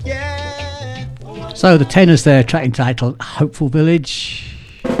time. Yeah. So the Tenors there, track entitled Hopeful Village.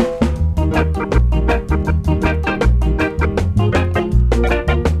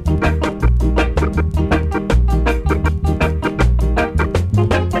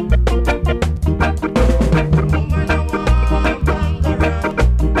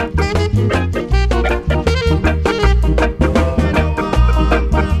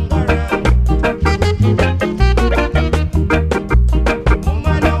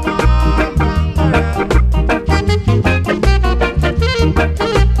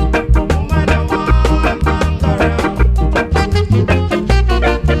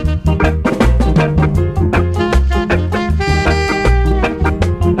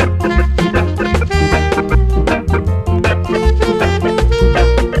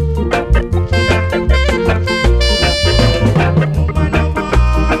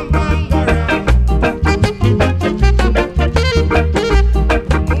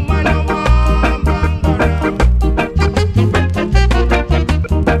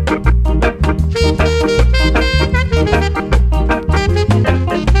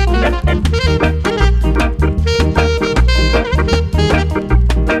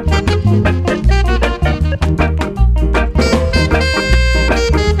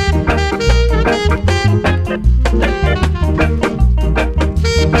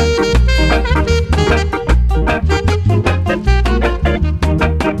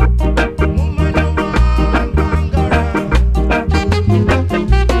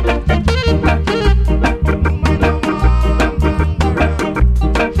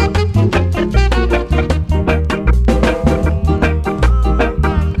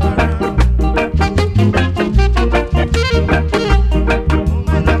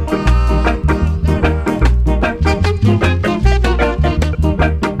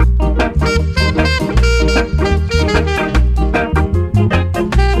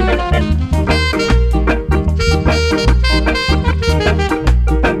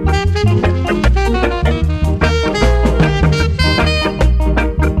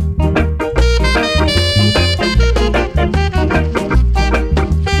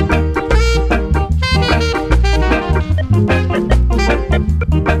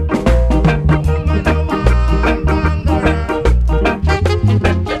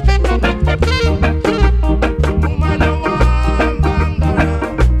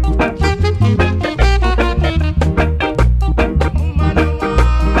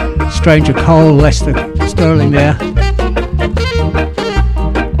 Stranger Cole, Lester Sterling there.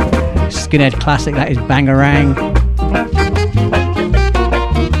 Skinhead classic, that is Bangarang.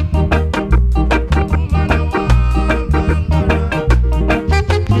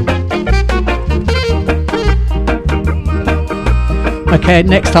 Okay,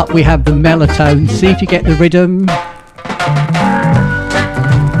 next up we have the Mellotone. See if you get the rhythm.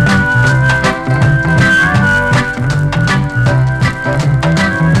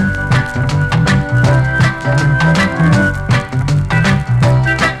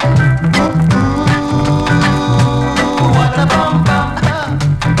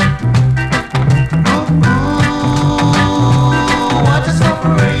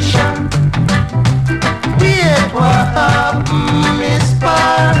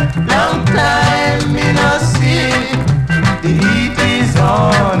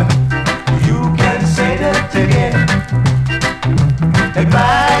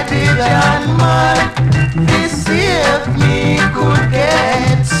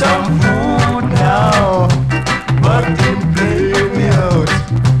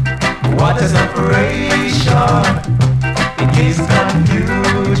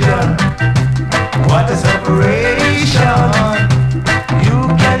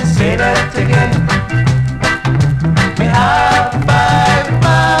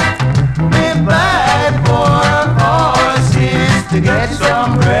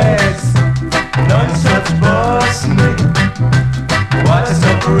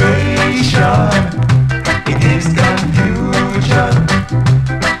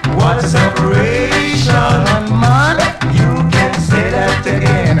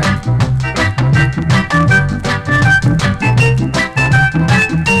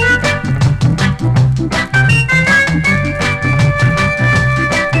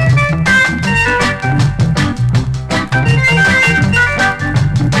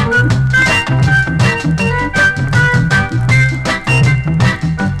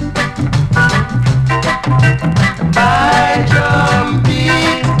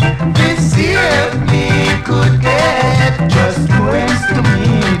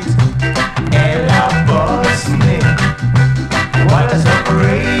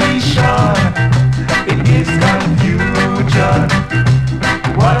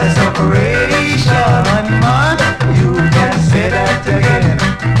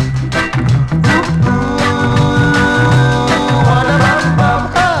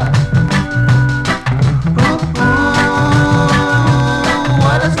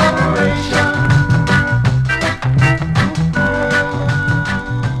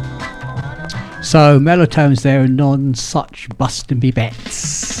 So Mellotones there and non such bustin' me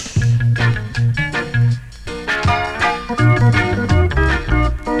bets.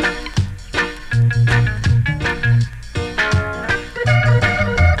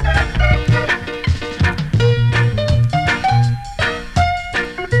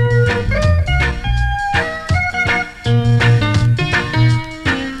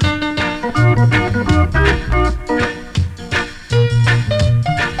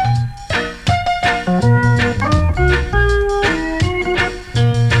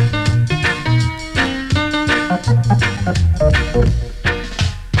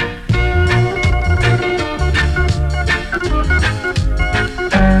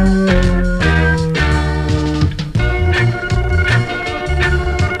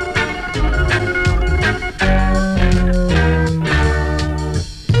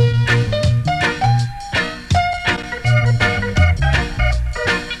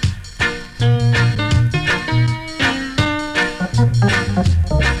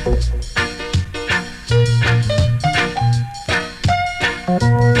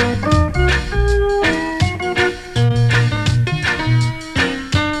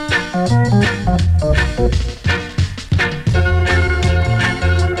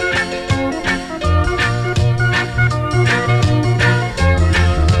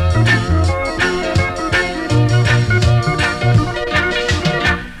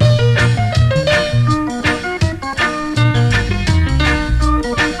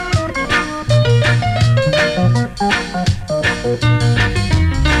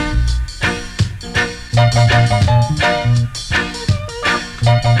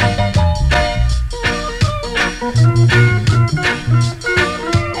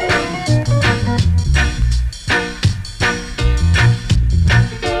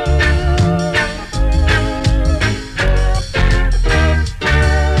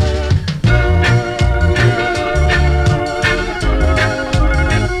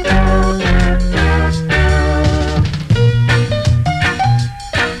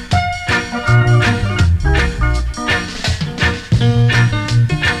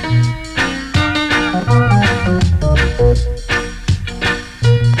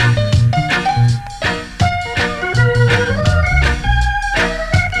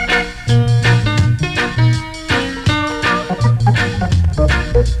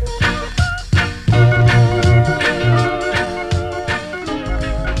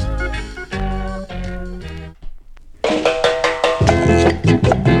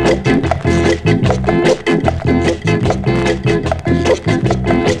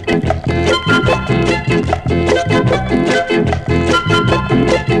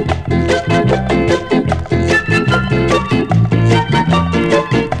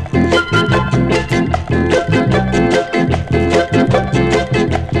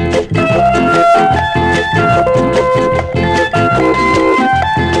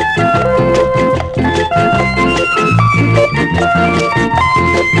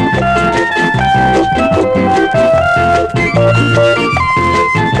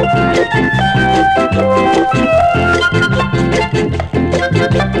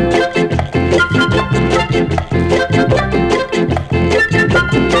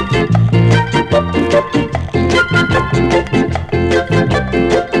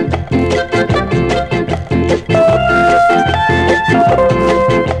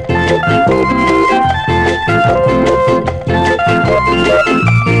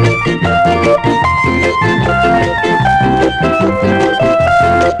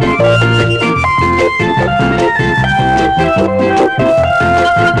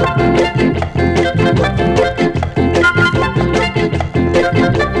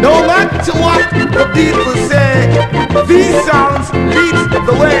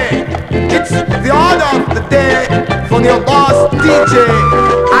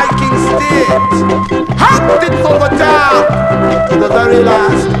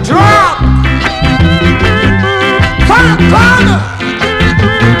 Drop. Fire corner.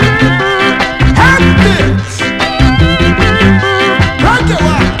 Hectics. Rocket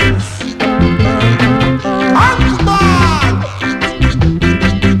wax. Aquaman.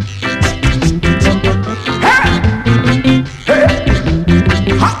 Hey. Hey.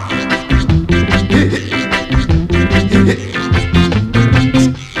 Ha.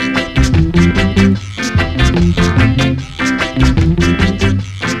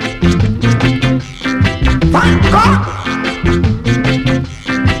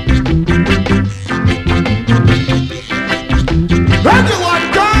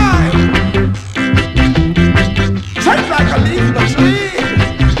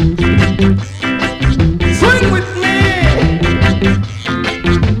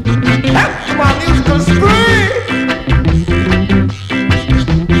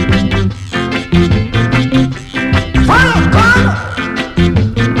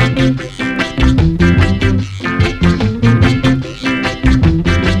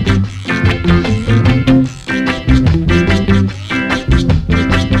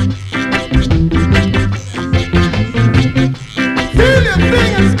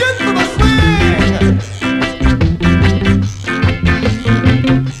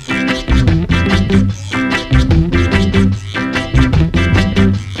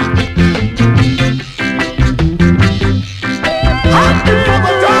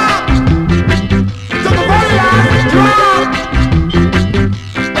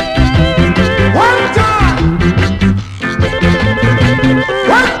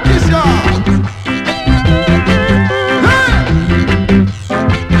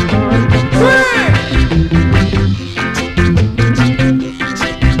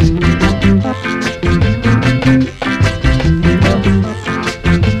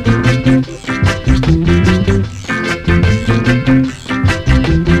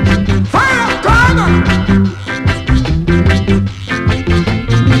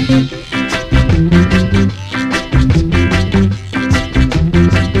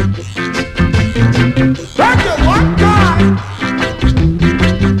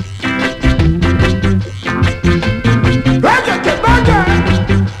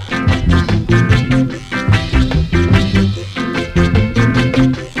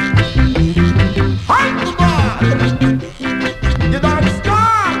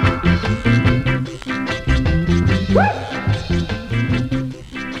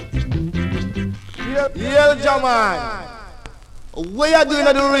 What you doing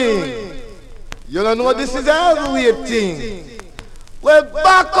at the ring? You don't know this is a heavyweight thing. Well,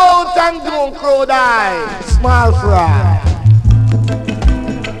 back out and don't crowd eye. Small fry.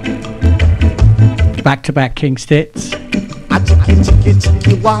 Back to back King Stitz.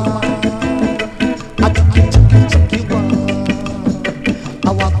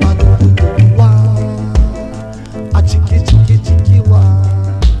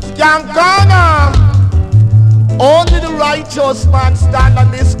 Yankana. Only the righteous man stand on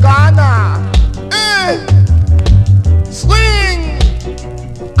this corner. Swing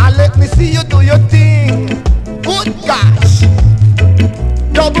and let me see you do your thing. Good gosh.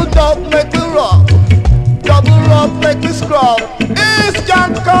 Double dub make me rub. Double rub make me scrub. It's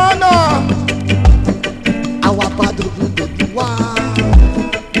Yankana. Our body do the wow.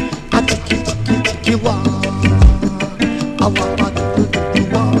 A chiki chiki chiki wow. Our body do the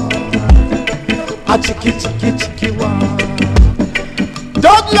wow. A chiki chiki chiki wow.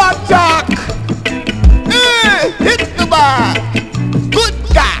 Double attack. Hit the bar. Good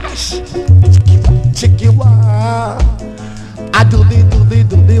gosh. Chiki wow. A doobie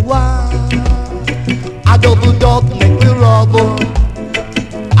wow. A double dub make me rub.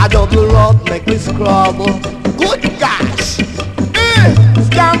 A double rub make me scrub. Good gosh.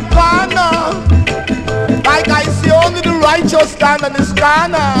 Scampana. Like I see only the righteous stand on this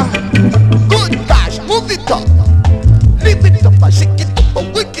corner. Good gosh. Move it up. Lift it up and shake it up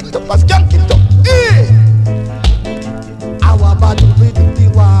and wick it up and skank it up. Our body with the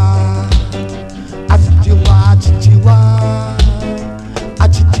wa. A chichiwa, chichiwa. A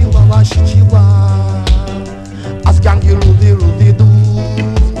chichiwa, chichiwa. A skanky rudy do.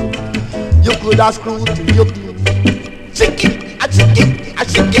 You could have screwed to your chick it, a chick it, a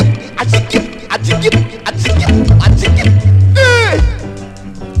chick it, a chick it, a chick it, a chick it, a chick it.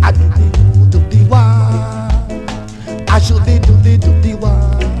 I do the wa. I should do the wa.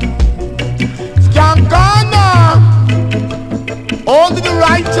 Skankana. Only the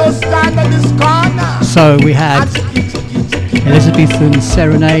righteous stand on this corner. So we had Elizabethan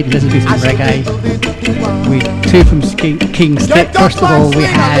Serenade, Elizabethan Reggae. We two from King Stick. First of all, we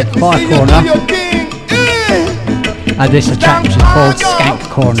had Fire Corner. And this track which is called Skank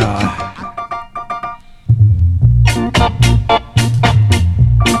Corner.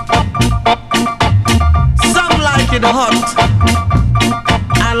 Some like it hot,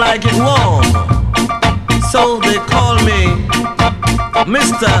 I like it warm. So they call me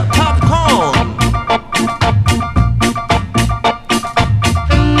Mr. Popcorn.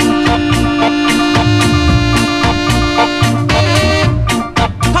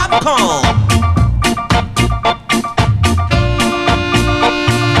 Popcorn.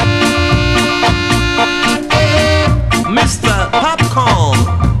 Mr. Popcorn.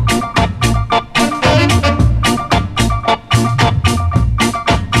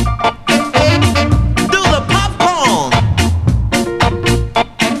 Do the popcorn.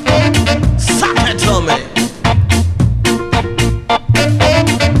 Suck it to me.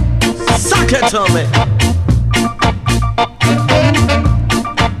 Suck it to me.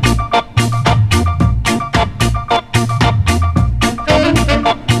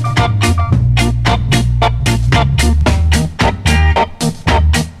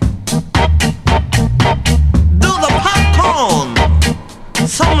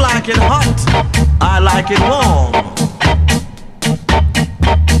 Some like it hot, I like it warm.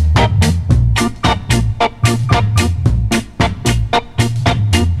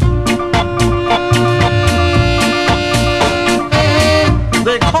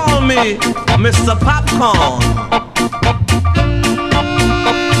 They call me Mr. Popcorn.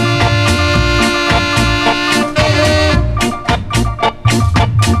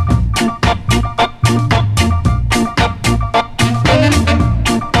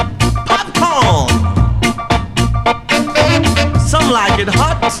 Like it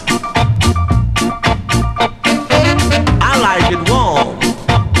hot, I like it warm.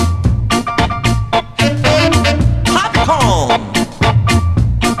 Popcorn,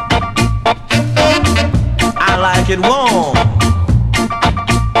 I like it warm.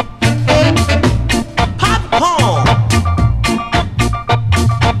 Popcorn.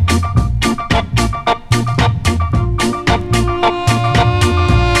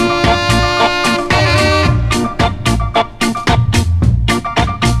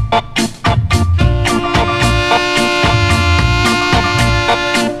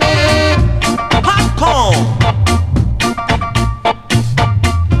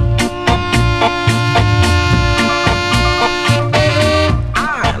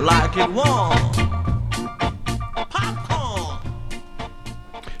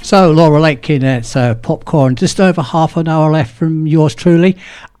 So Laura Lakekin, it's Popcorn, just over half an hour left from yours truly,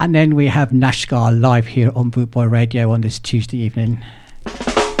 and then we have Nashgar live here on Bootboy Radio on this Tuesday evening.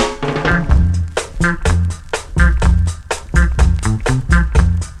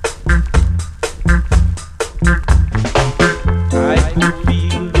 I could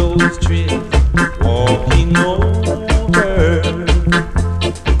feel those trees walking over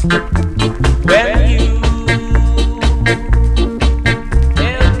when you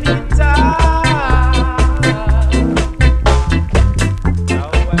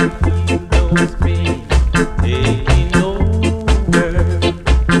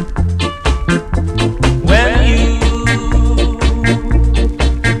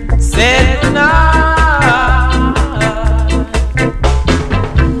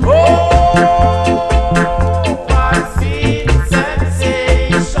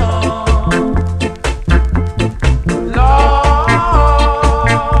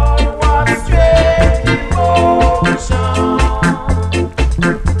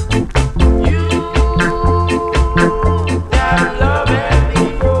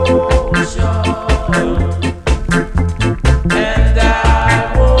And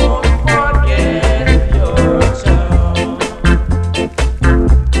I won't forget.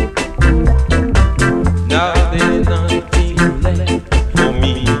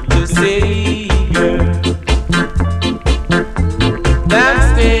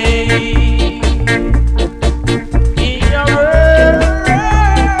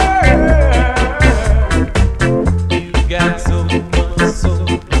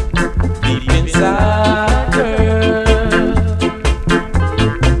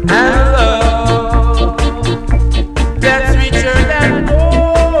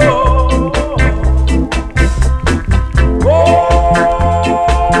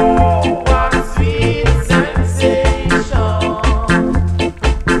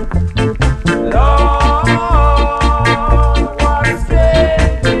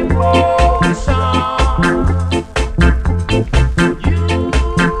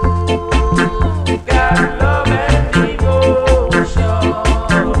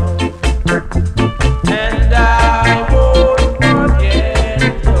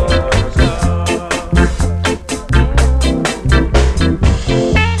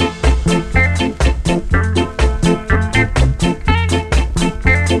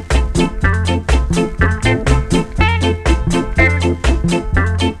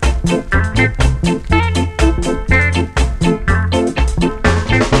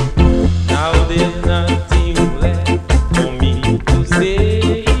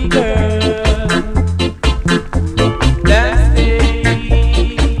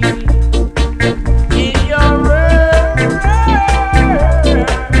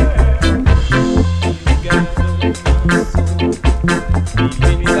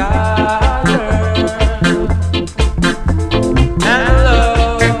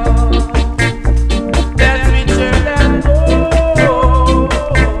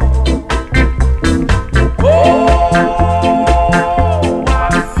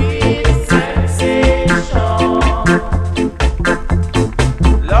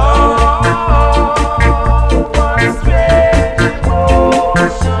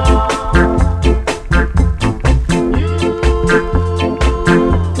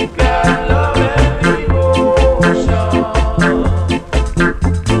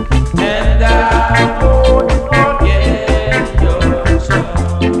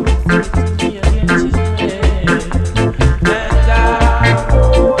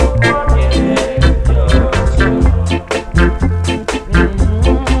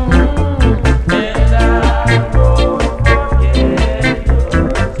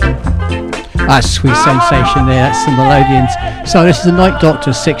 That's Sweet Sensation there, that's the Melodians. So this is the Night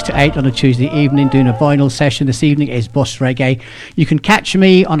Doctor, 6 to 8 on a Tuesday evening, doing a vinyl session. This evening is Boss Reggae. You can catch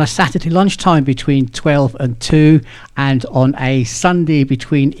me on a Saturday lunchtime between 12 and 2, and on a Sunday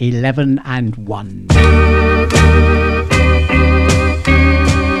between 11 and 1.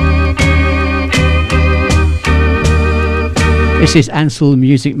 This is Ansel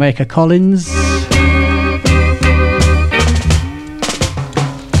Music Maker Collins.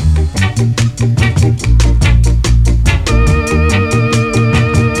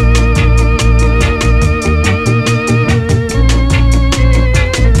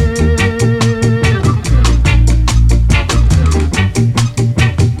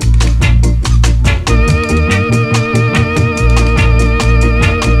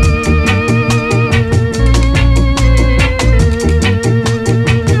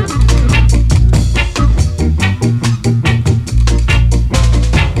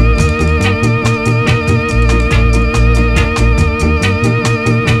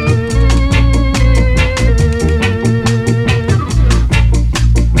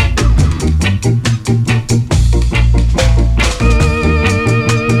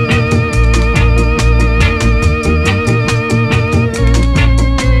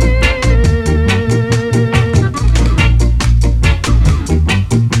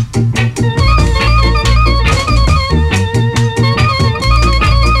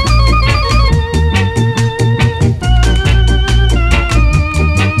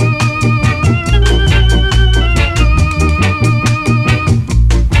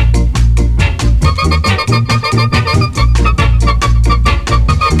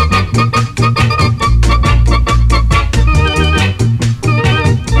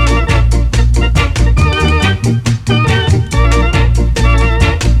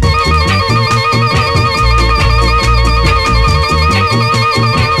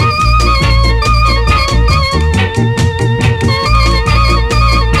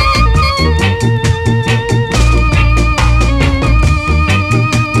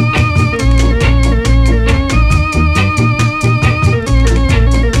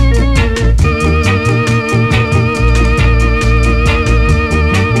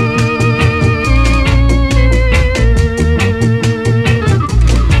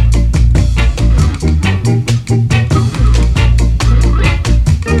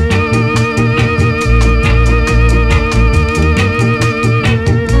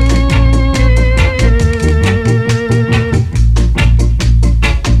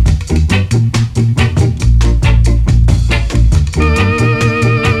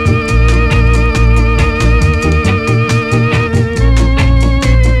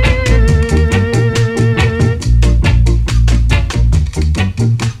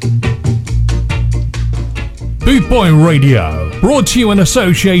 Bootboy Radio, brought to you in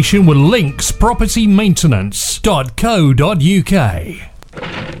association with linkspropertymaintenance.co.uk.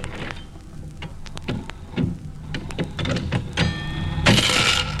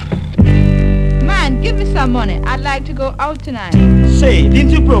 Man, give me some money. I'd like to go out tonight. Say, didn't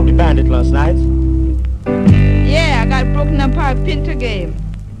you broke the bandit last night? Yeah, I got broken up by a pinter game.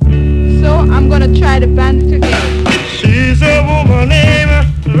 So I'm gonna try the bandit again. She's a woman named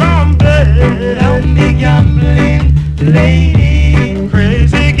Lumpy, lumpy gambling lady,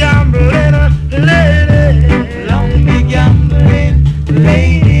 crazy gambling lady, lumpy gambling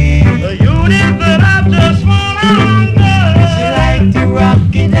lady. You did that I just wanna wonder. She like to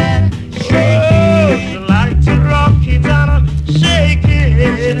rock it and shake it. She like to rock it and shake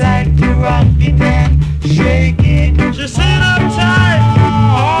it. She like to rock it and shake it. She sit up tight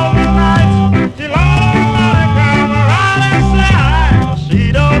all night till all night come around inside.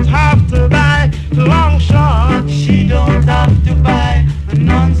 She don't have to buy long shot. She don't have to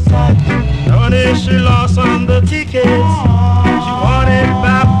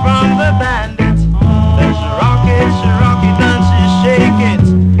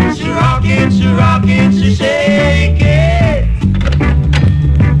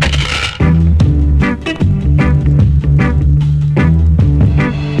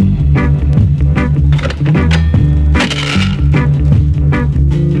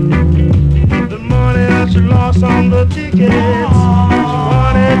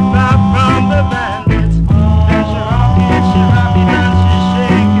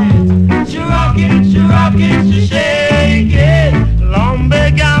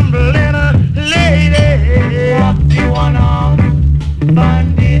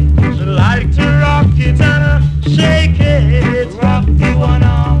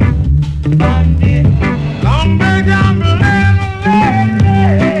bandit. Long big gambling lady.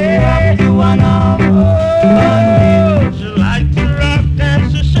 Rock you one arm, bandit. She like to rock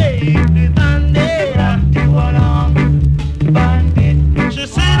and she shake the bandit. Rock you one arm, bandit. She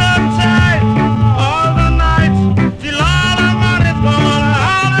sit uptight all the night till all the money's gone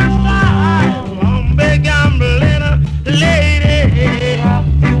out of style. Long big gambling lady. Rock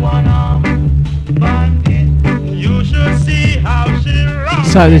you one arm, bandit. You should see how she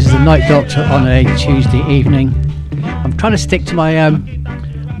rocks. So this is the Night Doctor on a Tuesday evening. I'm trying to stick to my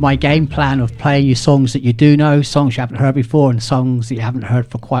my game plan of playing you songs that you do know, songs you haven't heard before, and songs that you haven't heard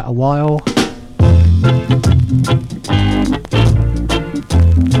for quite a while.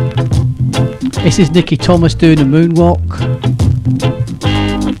 This is Nicky Thomas doing a moonwalk.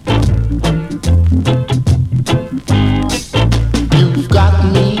 You've got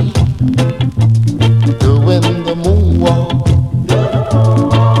me doing the moonwalk.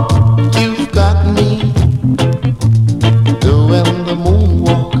 You've got me doing the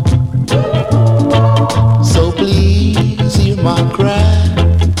moonwalk. So please hear my cry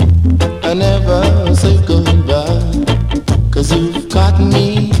and never say goodbye. 'Cause you've got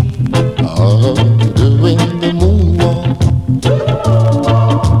me doing the moonwalk.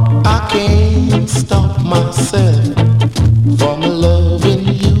 I can't stop myself from loving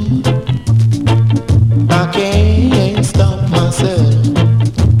you. I can't stop myself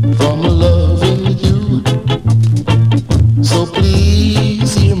from loving you. So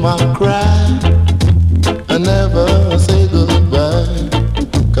please hear my cry and never say goodbye.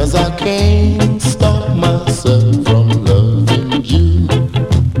 'Cause I can't stop myself from loving you.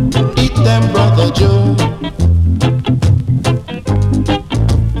 Eat them, Brother Joe.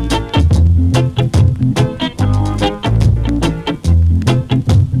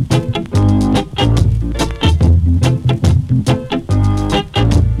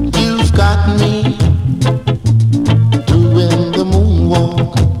 You've got me doing the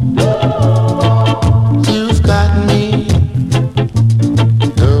moonwalk. You've got me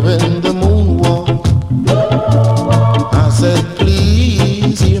doing the moonwalk. I said,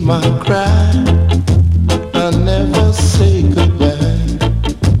 please hear my cry and never say goodbye.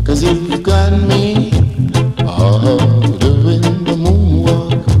 'Cause you've got me doing the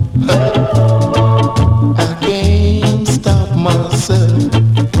moonwalk. I can't stop myself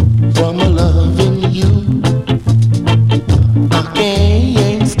from loving you. I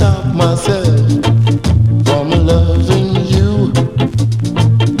can't stop myself from loving you.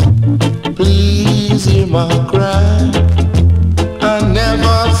 Please hear my cry and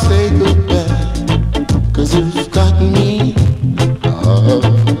never say goodbye. 'Cause you've got me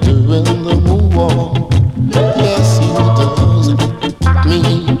doing the moonwalk. Yes, you does me.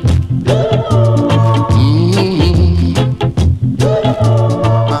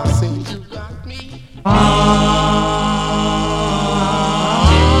 I say you got me.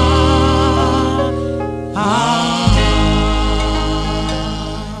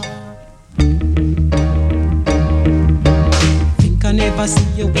 Think I never see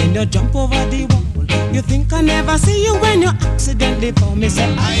you when you jump over the wall. You think I never see you when you accidentally fall. Me say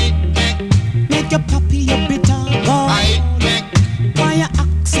I make your puppy your bitter gall. Why you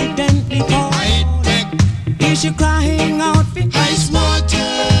accidentally fall? Is she crying out for ice water?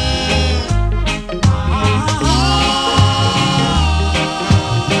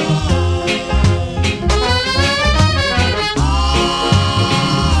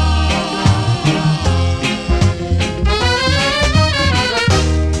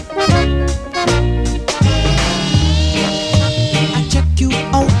 I check you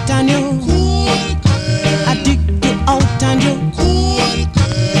out and you I dig you out and you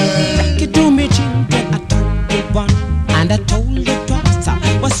Take it to me children. I told you one and I told you twice.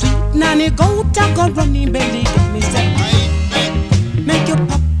 Was sweet nanny goat I go running belly. Get me say make you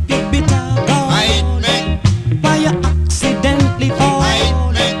pop your bitter gall. Why you accidentally fall?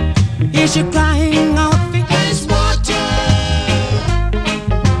 Is she crying out for ice water?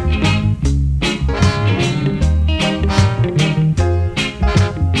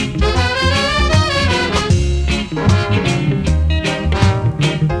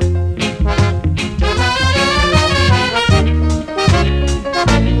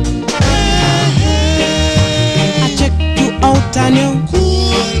 I check you out and you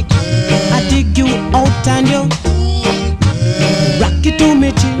I dig you out and you rock it to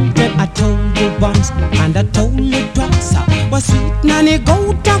me children. I told you once and I told you twice. Was sweet nanny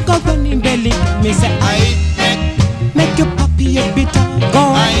goat I go running belly. Me say make your puppy your bitter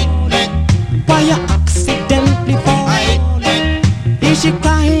gall. Why you accidentally fall? Is she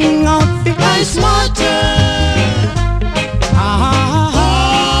crying out for ice water?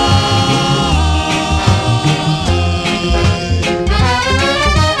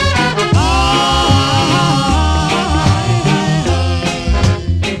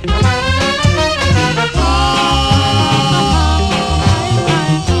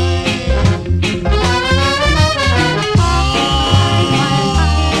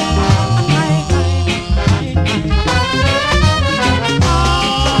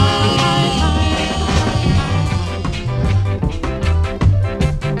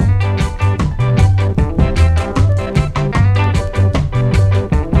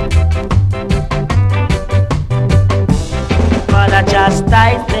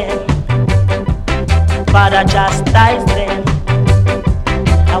 Father, chastise them.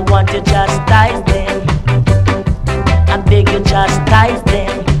 I want to chastise them. I beg you, chastise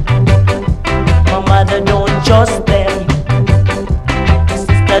them. My mother, don't trust them. My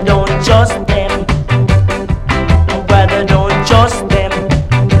sister, don't trust them. My brother, don't trust them.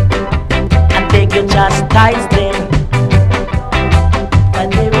 I beg you, chastise them.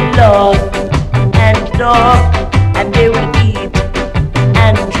 But they will love and talk, and they will eat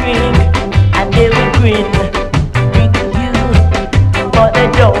and drink, and they will grin with you, but they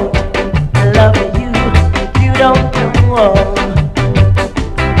don't love you. You don't know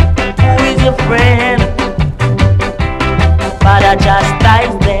who is your friend. Father,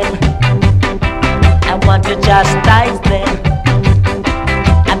 chastise them. I want to chastise them.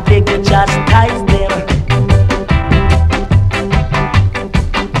 I beg you, chastise them.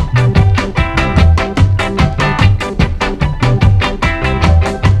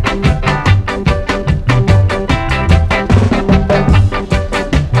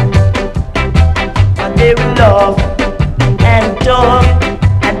 They will love and talk,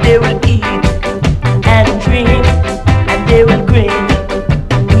 and they will eat and drink, and they will grin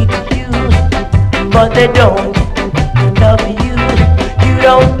with you, but they don't love you. You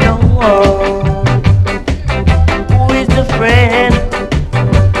don't know who is the friend.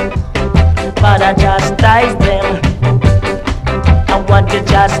 But I chastise them. I want to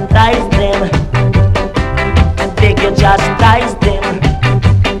chastise them. I beg you, chastise them.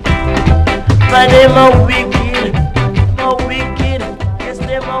 But them are wicked, yes,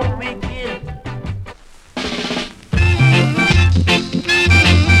 them are wicked.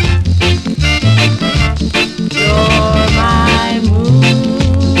 You're my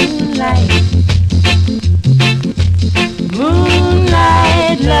moonlight,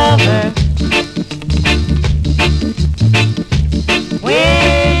 moonlight lover.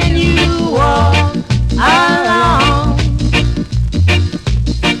 When you walk along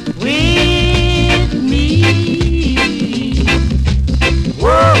with me,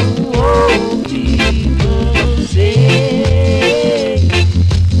 whoa, whoa, people say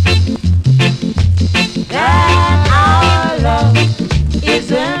that our love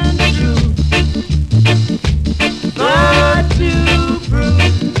isn't true, but to prove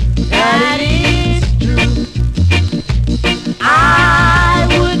that it's true, I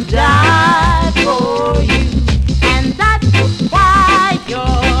would die for you, and that's why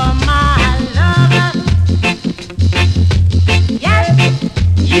you're my lover. Yes,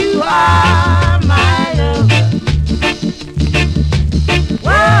 you are my lover.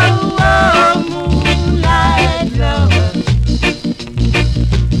 Whoa, whoa, moonlight lover.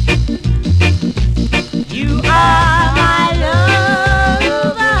 You are my lover.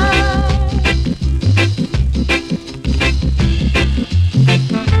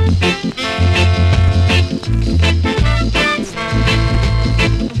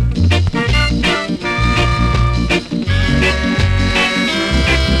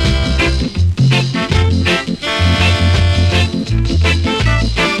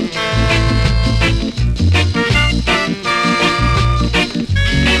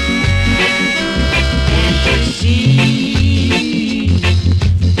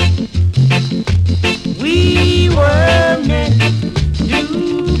 We were meant to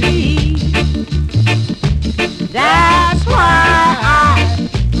be. That's why I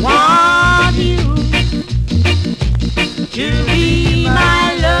want you to be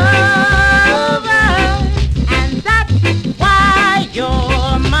my lover, and that's why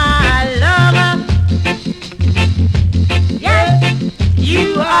you're my lover. Yes, you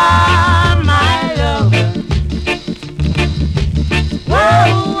are my lover. Whoa,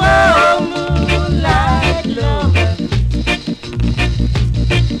 whoa, moonlight lover.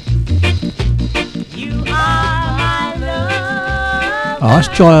 You are my lover. Oh, that's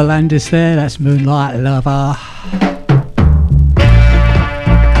Joy Landis there. That's Moonlight Lover.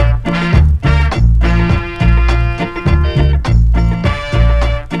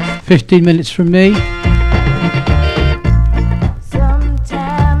 "15 minutes from me."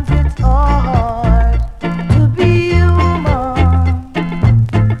 Sometimes it's hard to be human,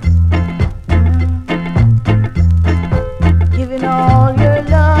 giving all your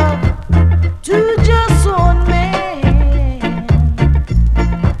love to just one man.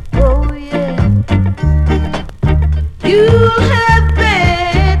 Oh yeah, you have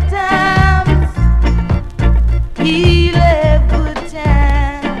bad times, he'll have good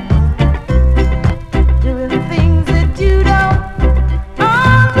times.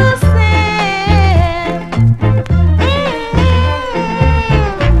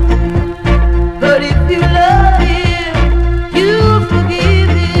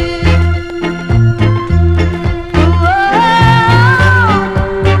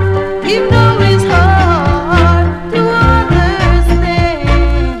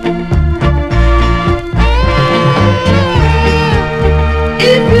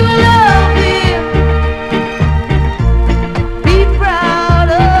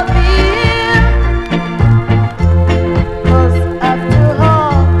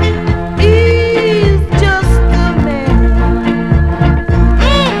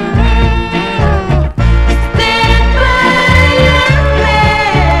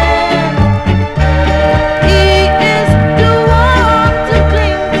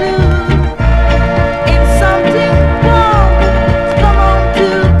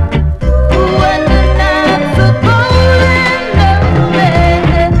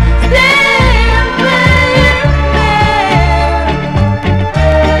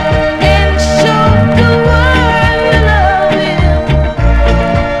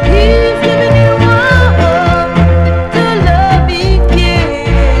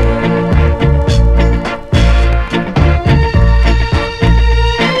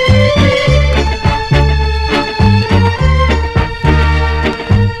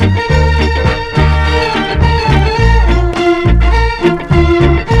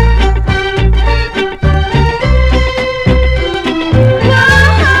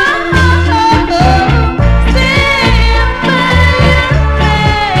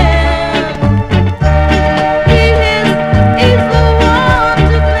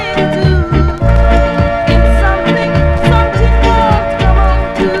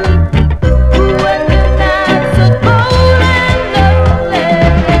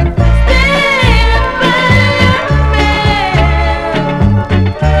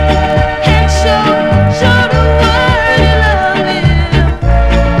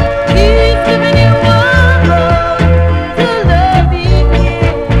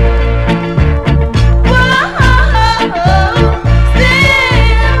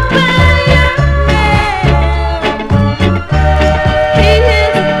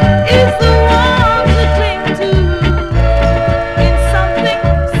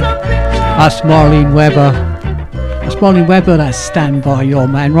 That's Marlene Weber. That's Marlene Weber, that's Stand By Your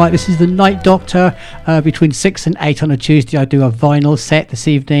Man. Right, this is the Night Doctor. Between 6 and 8 on a Tuesday, I do a vinyl set this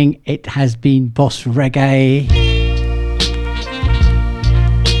evening. It has been Boss Reggae.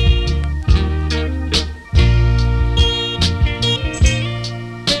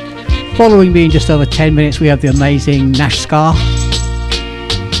 Following me in just over 10 minutes, we have the amazing Nash Scar.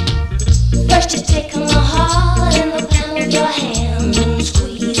 First you take my heart in the palm of your hand and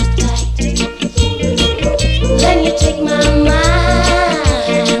squeeze it tight. Then you take my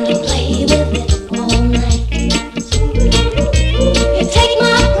mind and play with it all night. You take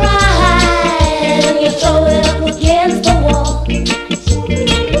my pride and you throw it up against the wall.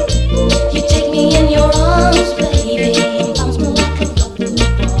 You take me in your arms, baby, and bounce me like a bubble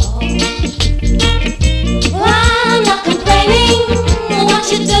ball. Well, I'm not complaining what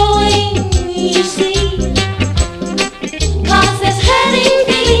you're doing, you see. 'Cause this hurting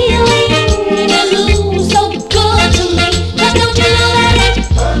feeling is ooh so good to me. 'Cause don't you know that it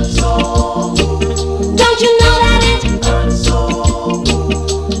hurts so? Don't you know that it hurts so?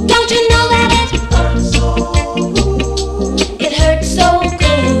 Don't you know that it hurts so? It hurts so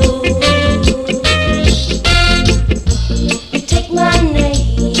good. You take my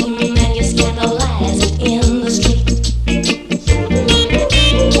name and you scandalize it in the street.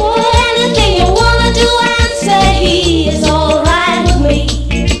 Well, anything you wanna do and say is alright with me.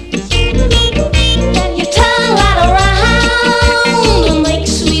 Then you turn right around and make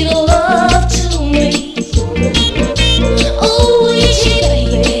sweet love to me. Oh, easy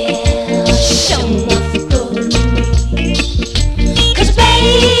baby, show enough good to me. 'Cause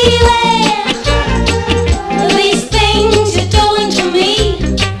baby, these things you're doing to me,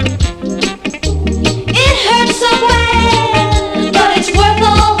 it hurts so bad, but it's worth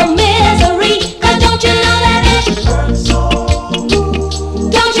all the misery. 'Cause don't you know that it hurts so?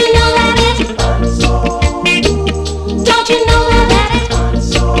 Don't you know that it hurts so? Don't you know that it hurts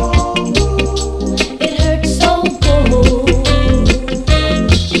so? It hurts so good.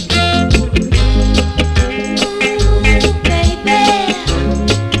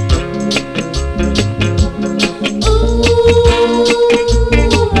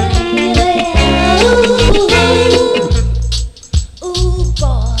 Ooh,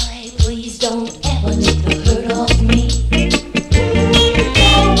 boy, please don't ever take the hurt off me.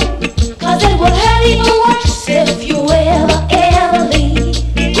 'Cause it would hurt even worse if you ever leave.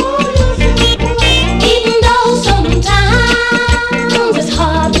 Even though sometimes it's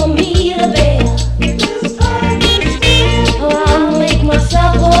hard for me to bear, I'll make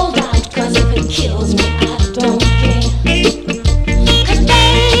myself hold out. 'Cause if it kills me, I don't care. 'Cause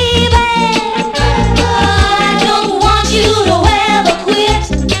baby, I don't want you to ever quit.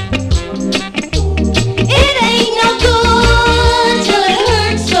 It ain't no good till it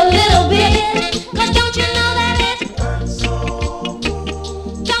hurts a little bit. 'Cause don't you know that it hurts so?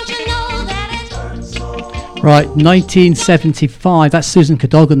 Don't you know that it hurts so? Right, 1975. That's Susan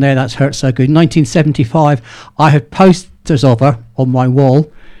Cadogan there. That's Hurt So Good. 1975. I had posters of her on my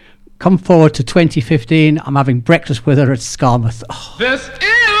wall. Come forward to 2015. I'm having breakfast with her at Skarmouth. Oh, This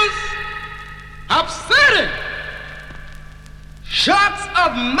is upsetting. Shots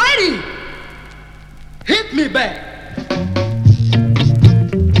of mighty hit me back.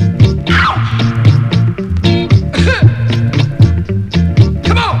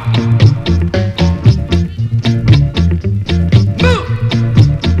 Come on. Move.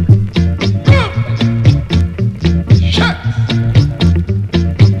 Move. Shots.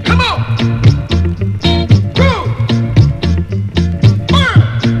 Come on. Move. Burn.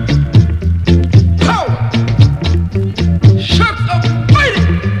 Power. Shots of mighty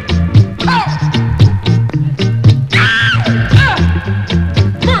power.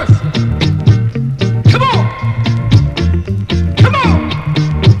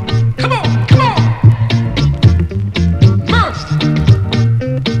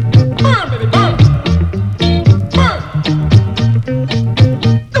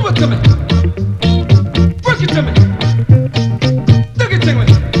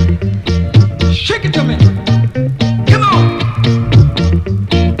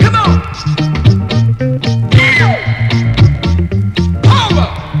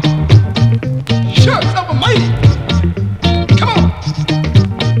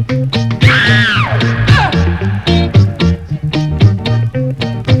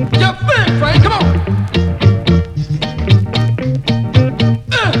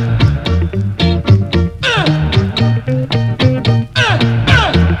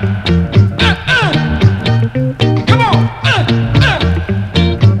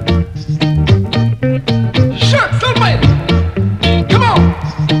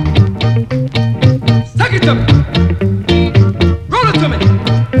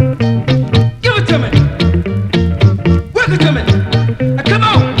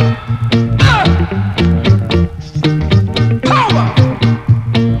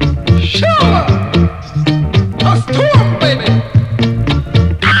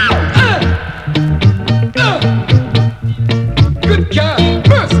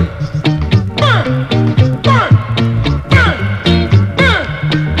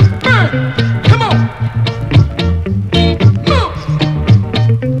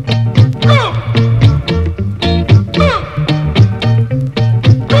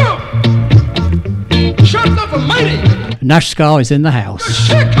 Nash Scar is in the house.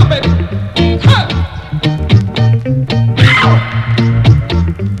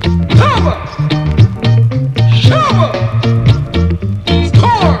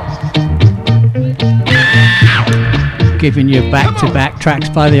 Giving you back-to-back tracks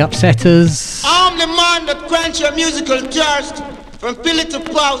by the Upsetters. I'm the man that quench your musical thirst from pillar to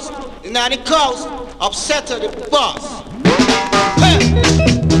post in the coast. Upsetter the boss.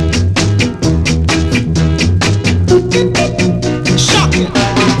 Shock it.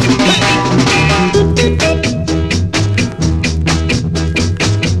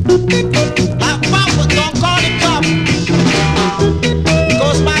 Papa, don't call it top.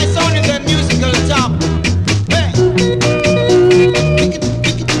 Because my son is a musical top.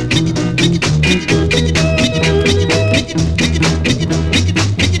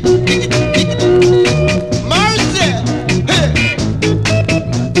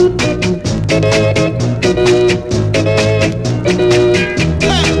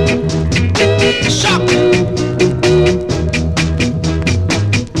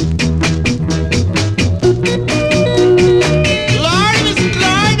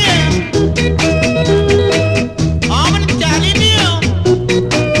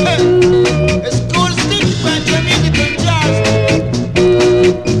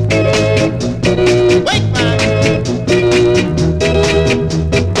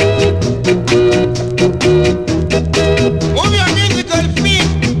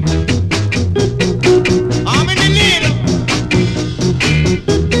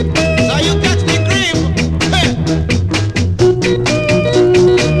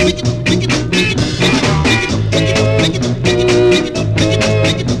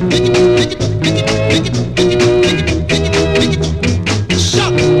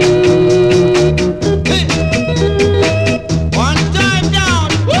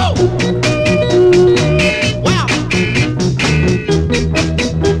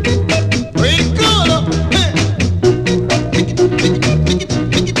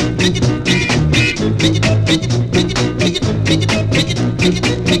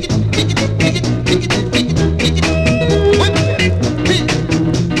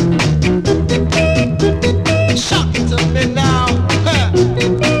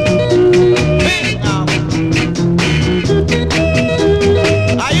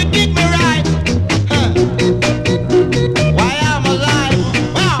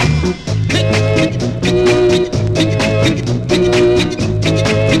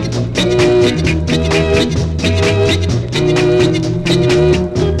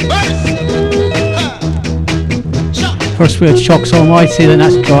 First we had Shocks Almighty, then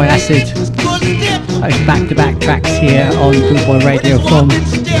that's Dry Acid. Those back-to-back tracks here on Good Boy Radio from the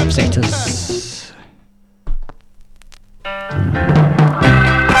Upsetters.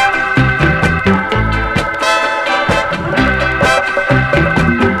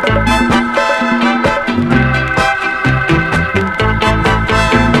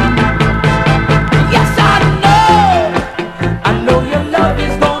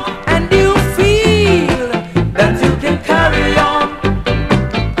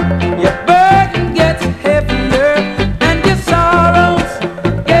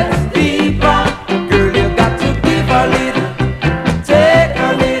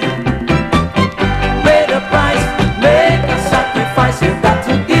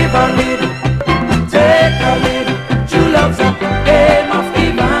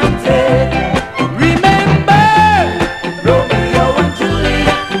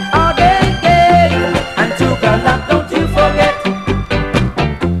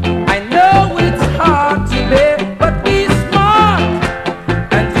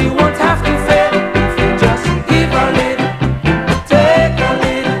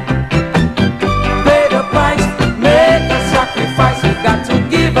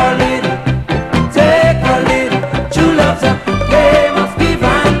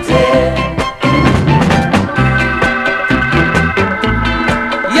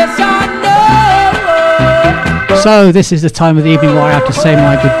 So this is the time of the evening where I have to say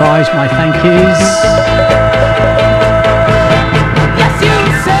my goodbyes, my thank yous. Yes, you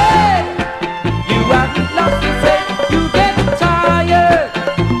said you haven't lost your faith. You get tired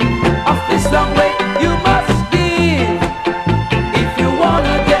of this long wait. You must give if you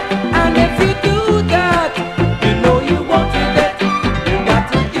wanna get, and if you do that, you know you want to get. You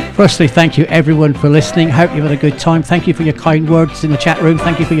got to give. Firstly, thank you everyone for listening. Hope you've had a good time. Thank you for your kind words in the chat room.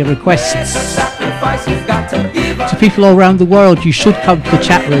 Thank you for your requests. To people all around the world, you should come to the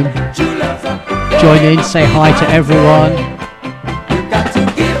chat room, join in, say hi to everyone.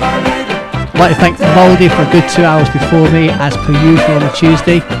 I'd like to thank Mouldy for a good 2 hours before me, as per usual on a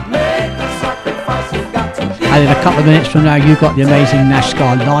Tuesday. And in a couple of minutes from now, you've got the amazing Nash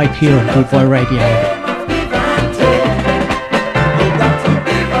Ska live here on Boot Boy Radio.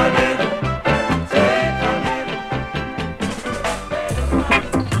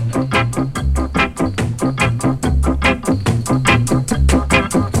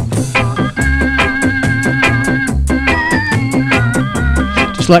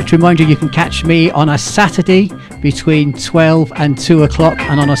 Like to remind you, you can catch me on a Saturday between 12 and 2 o'clock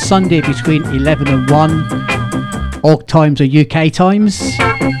and on a Sunday between 11 and 1. All times are UK times.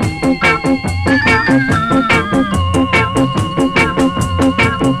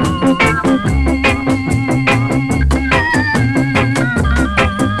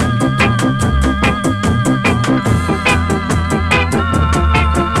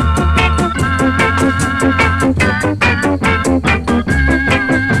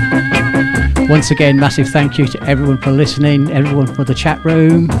 Once again, massive thank you to everyone for listening, everyone for the chat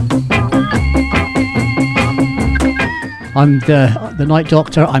room. I'm the Night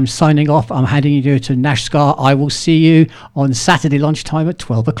Doctor. I'm signing off. I'm handing you to Nash Ska. I will see you on Saturday lunchtime at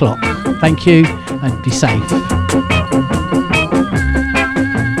 12 o'clock. Thank you and be safe.